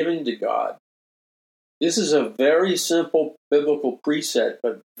thanksgiving to God. This is a very simple biblical precept,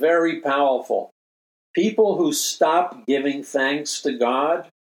 but very powerful. People who stop giving thanks to God,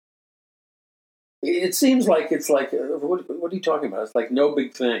 it seems like what are you talking about? It's like no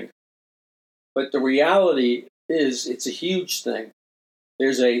big thing. But the reality is it's a huge thing.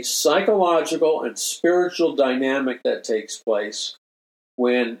 There's a psychological and spiritual dynamic that takes place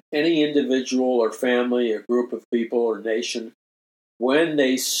when any individual or family, a group of people or nation, when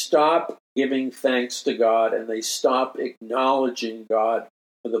they stop giving thanks to God and they stop acknowledging God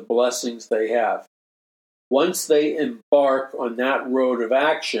for the blessings they have. Once they embark on that road of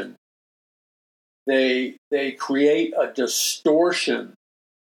action, they create a distortion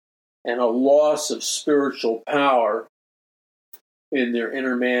and a loss of spiritual power in their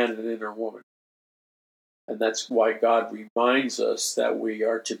inner man and inner woman. And that's why God reminds us that we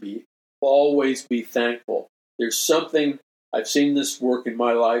are to always be thankful. There's something, I've seen this work in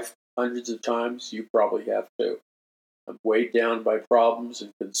my life hundreds of times. You probably have too. I'm weighed down by problems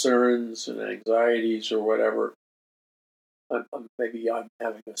and concerns and anxieties or whatever. Maybe I'm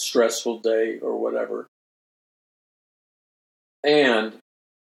having a stressful day or whatever. And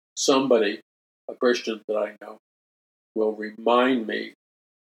somebody, a Christian that I know, will remind me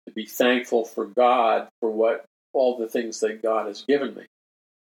to be thankful for God for all the things that God has given me.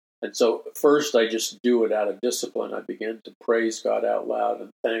 And so first I just do it out of discipline. I begin to praise God out loud and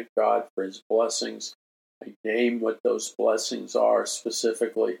thank God for his blessings. I name what those blessings are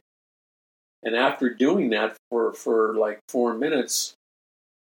specifically. And after doing that for like 4 minutes,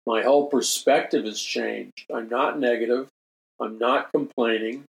 my whole perspective has changed. I'm not negative. I'm not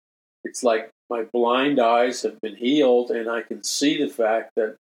complaining. It's like my blind eyes have been healed, and I can see the fact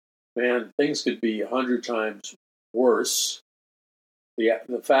that, man, things could be 100 times worse.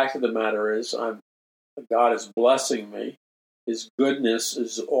 The fact of the matter is, God is blessing me. His goodness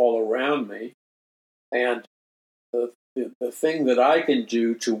is all around me. And the thing that I can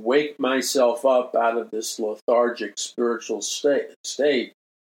do to wake myself up out of this lethargic spiritual state is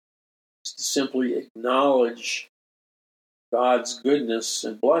to simply acknowledge God's goodness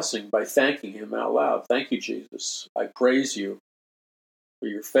and blessing by thanking Him out loud. Thank you, Jesus. I praise you for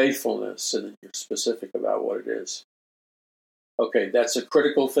your faithfulness, and you're specific about what it is. Okay, that's a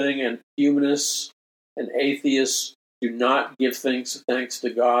critical thing, and humanists and atheists do not give thanks to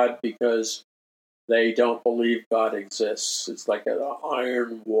God because they don't believe God exists. It's like an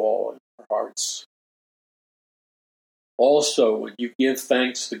iron wall in our hearts. Also, when you give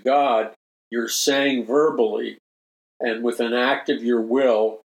thanks to God, you're saying verbally, and with an act of your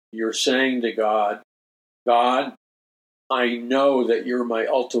will, you're saying to God, God, I know that you're my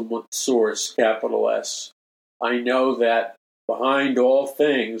ultimate source, capital S. I know that behind all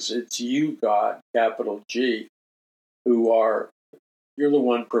things, it's you, God, capital G, you're the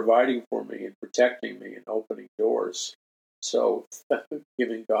one providing for me and protecting me and opening doors. So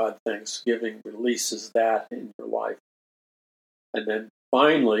giving God thanksgiving releases that in your life. And then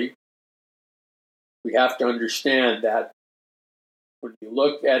finally, we have to understand that when you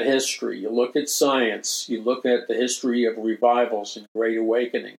look at history, you look at science, you look at the history of revivals and great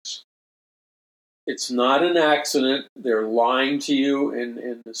awakenings, it's not an accident. They're lying to you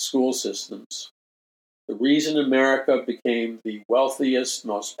in the school systems. The reason America became the wealthiest,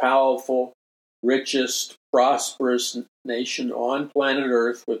 most powerful, richest, prosperous nation on planet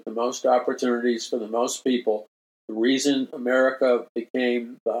Earth with the most opportunities for the most people, the reason America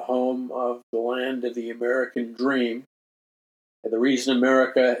became the home of the land of the American dream, and the reason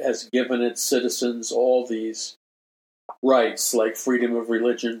America has given its citizens all these rights like freedom of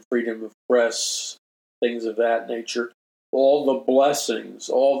religion, freedom of press, things of that nature, all the blessings,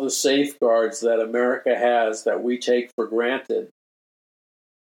 all the safeguards that America has that we take for granted.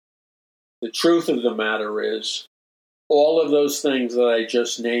 The truth of the matter is, all of those things that I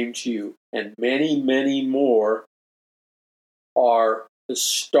just named to you, and many, many more, are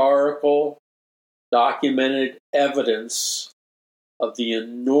historical, documented evidence of the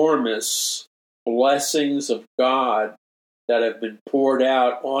enormous blessings of God that have been poured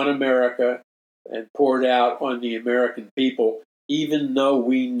out on America and poured out on the American people, even though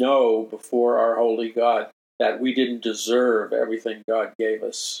we know before our holy God that we didn't deserve everything God gave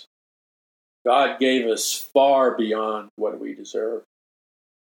us. God gave us far beyond what we deserve.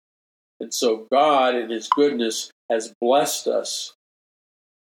 And so God, in His goodness, has blessed us.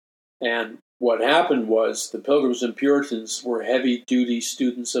 And what happened was the Pilgrims and Puritans were heavy-duty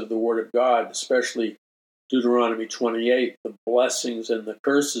students of the Word of God, especially Deuteronomy 28, the blessings and the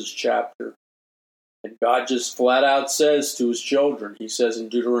curses chapter. And God just flat out says to His children, He says in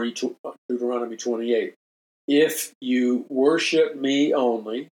Deuteronomy 28, if you worship me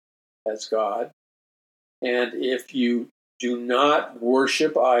only as God, and if you do not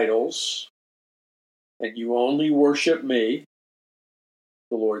worship idols, and you only worship me,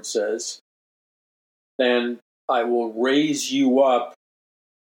 the Lord says, then I will raise you up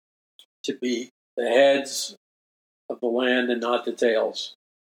to be the heads of the land and not the tails,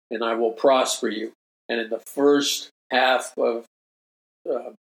 and I will prosper you. And in the first half of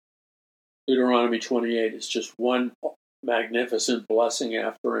Deuteronomy 28 is just one magnificent blessing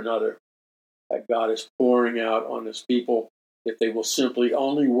after another that God is pouring out on His people if they will simply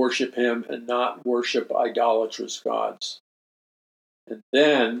only worship Him and not worship idolatrous gods. And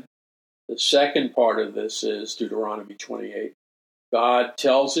then the second part of this is Deuteronomy 28. God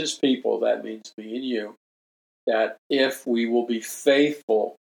tells His people, that means me and you, that if we will be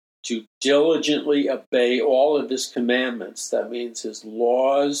faithful to diligently obey all of His commandments, that means His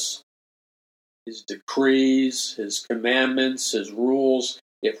laws, His decrees, His commandments, His rules,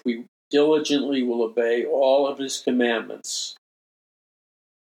 if we diligently will obey all of His commandments,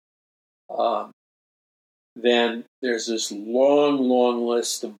 then there's this long, long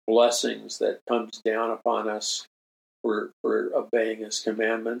list of blessings that comes down upon us for obeying His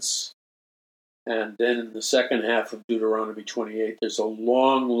commandments. And then in the second half of Deuteronomy 28, there's a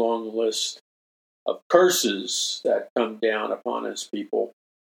long, long list of curses that come down upon His people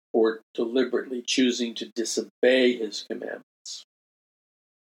for deliberately choosing to disobey His commandments.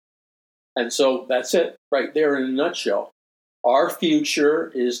 And so that's it right there in a nutshell. Our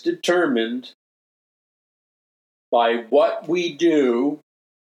future is determined by what we do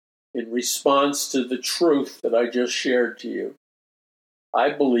in response to the truth that I just shared to you.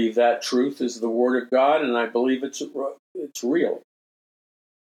 I believe that truth is the Word of God, and I believe it's real.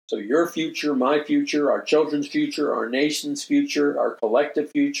 So your future, my future, our children's future, our nation's future, our collective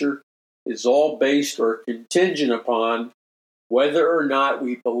future is all based or contingent upon whether or not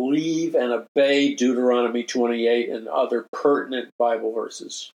we believe and obey Deuteronomy 28 and other pertinent Bible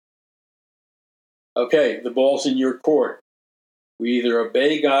verses. Okay, the ball's in your court. We either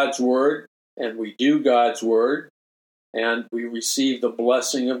obey God's word and we do God's word and we receive the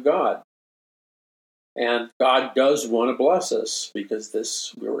blessing of God. And God does want to bless us because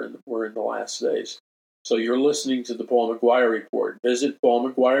we're in the last days. So you're listening to the Paul McGUIRE Report. Visit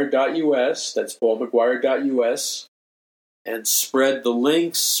paulmcguire.us. That's paulmcguire.us. And spread the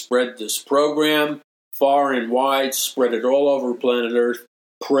links, spread this program far and wide, spread it all over planet Earth.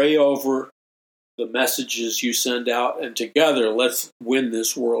 Pray over the messages you send out, and together let's win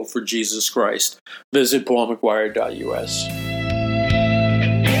this world for Jesus Christ. Visit paulmcguire.us.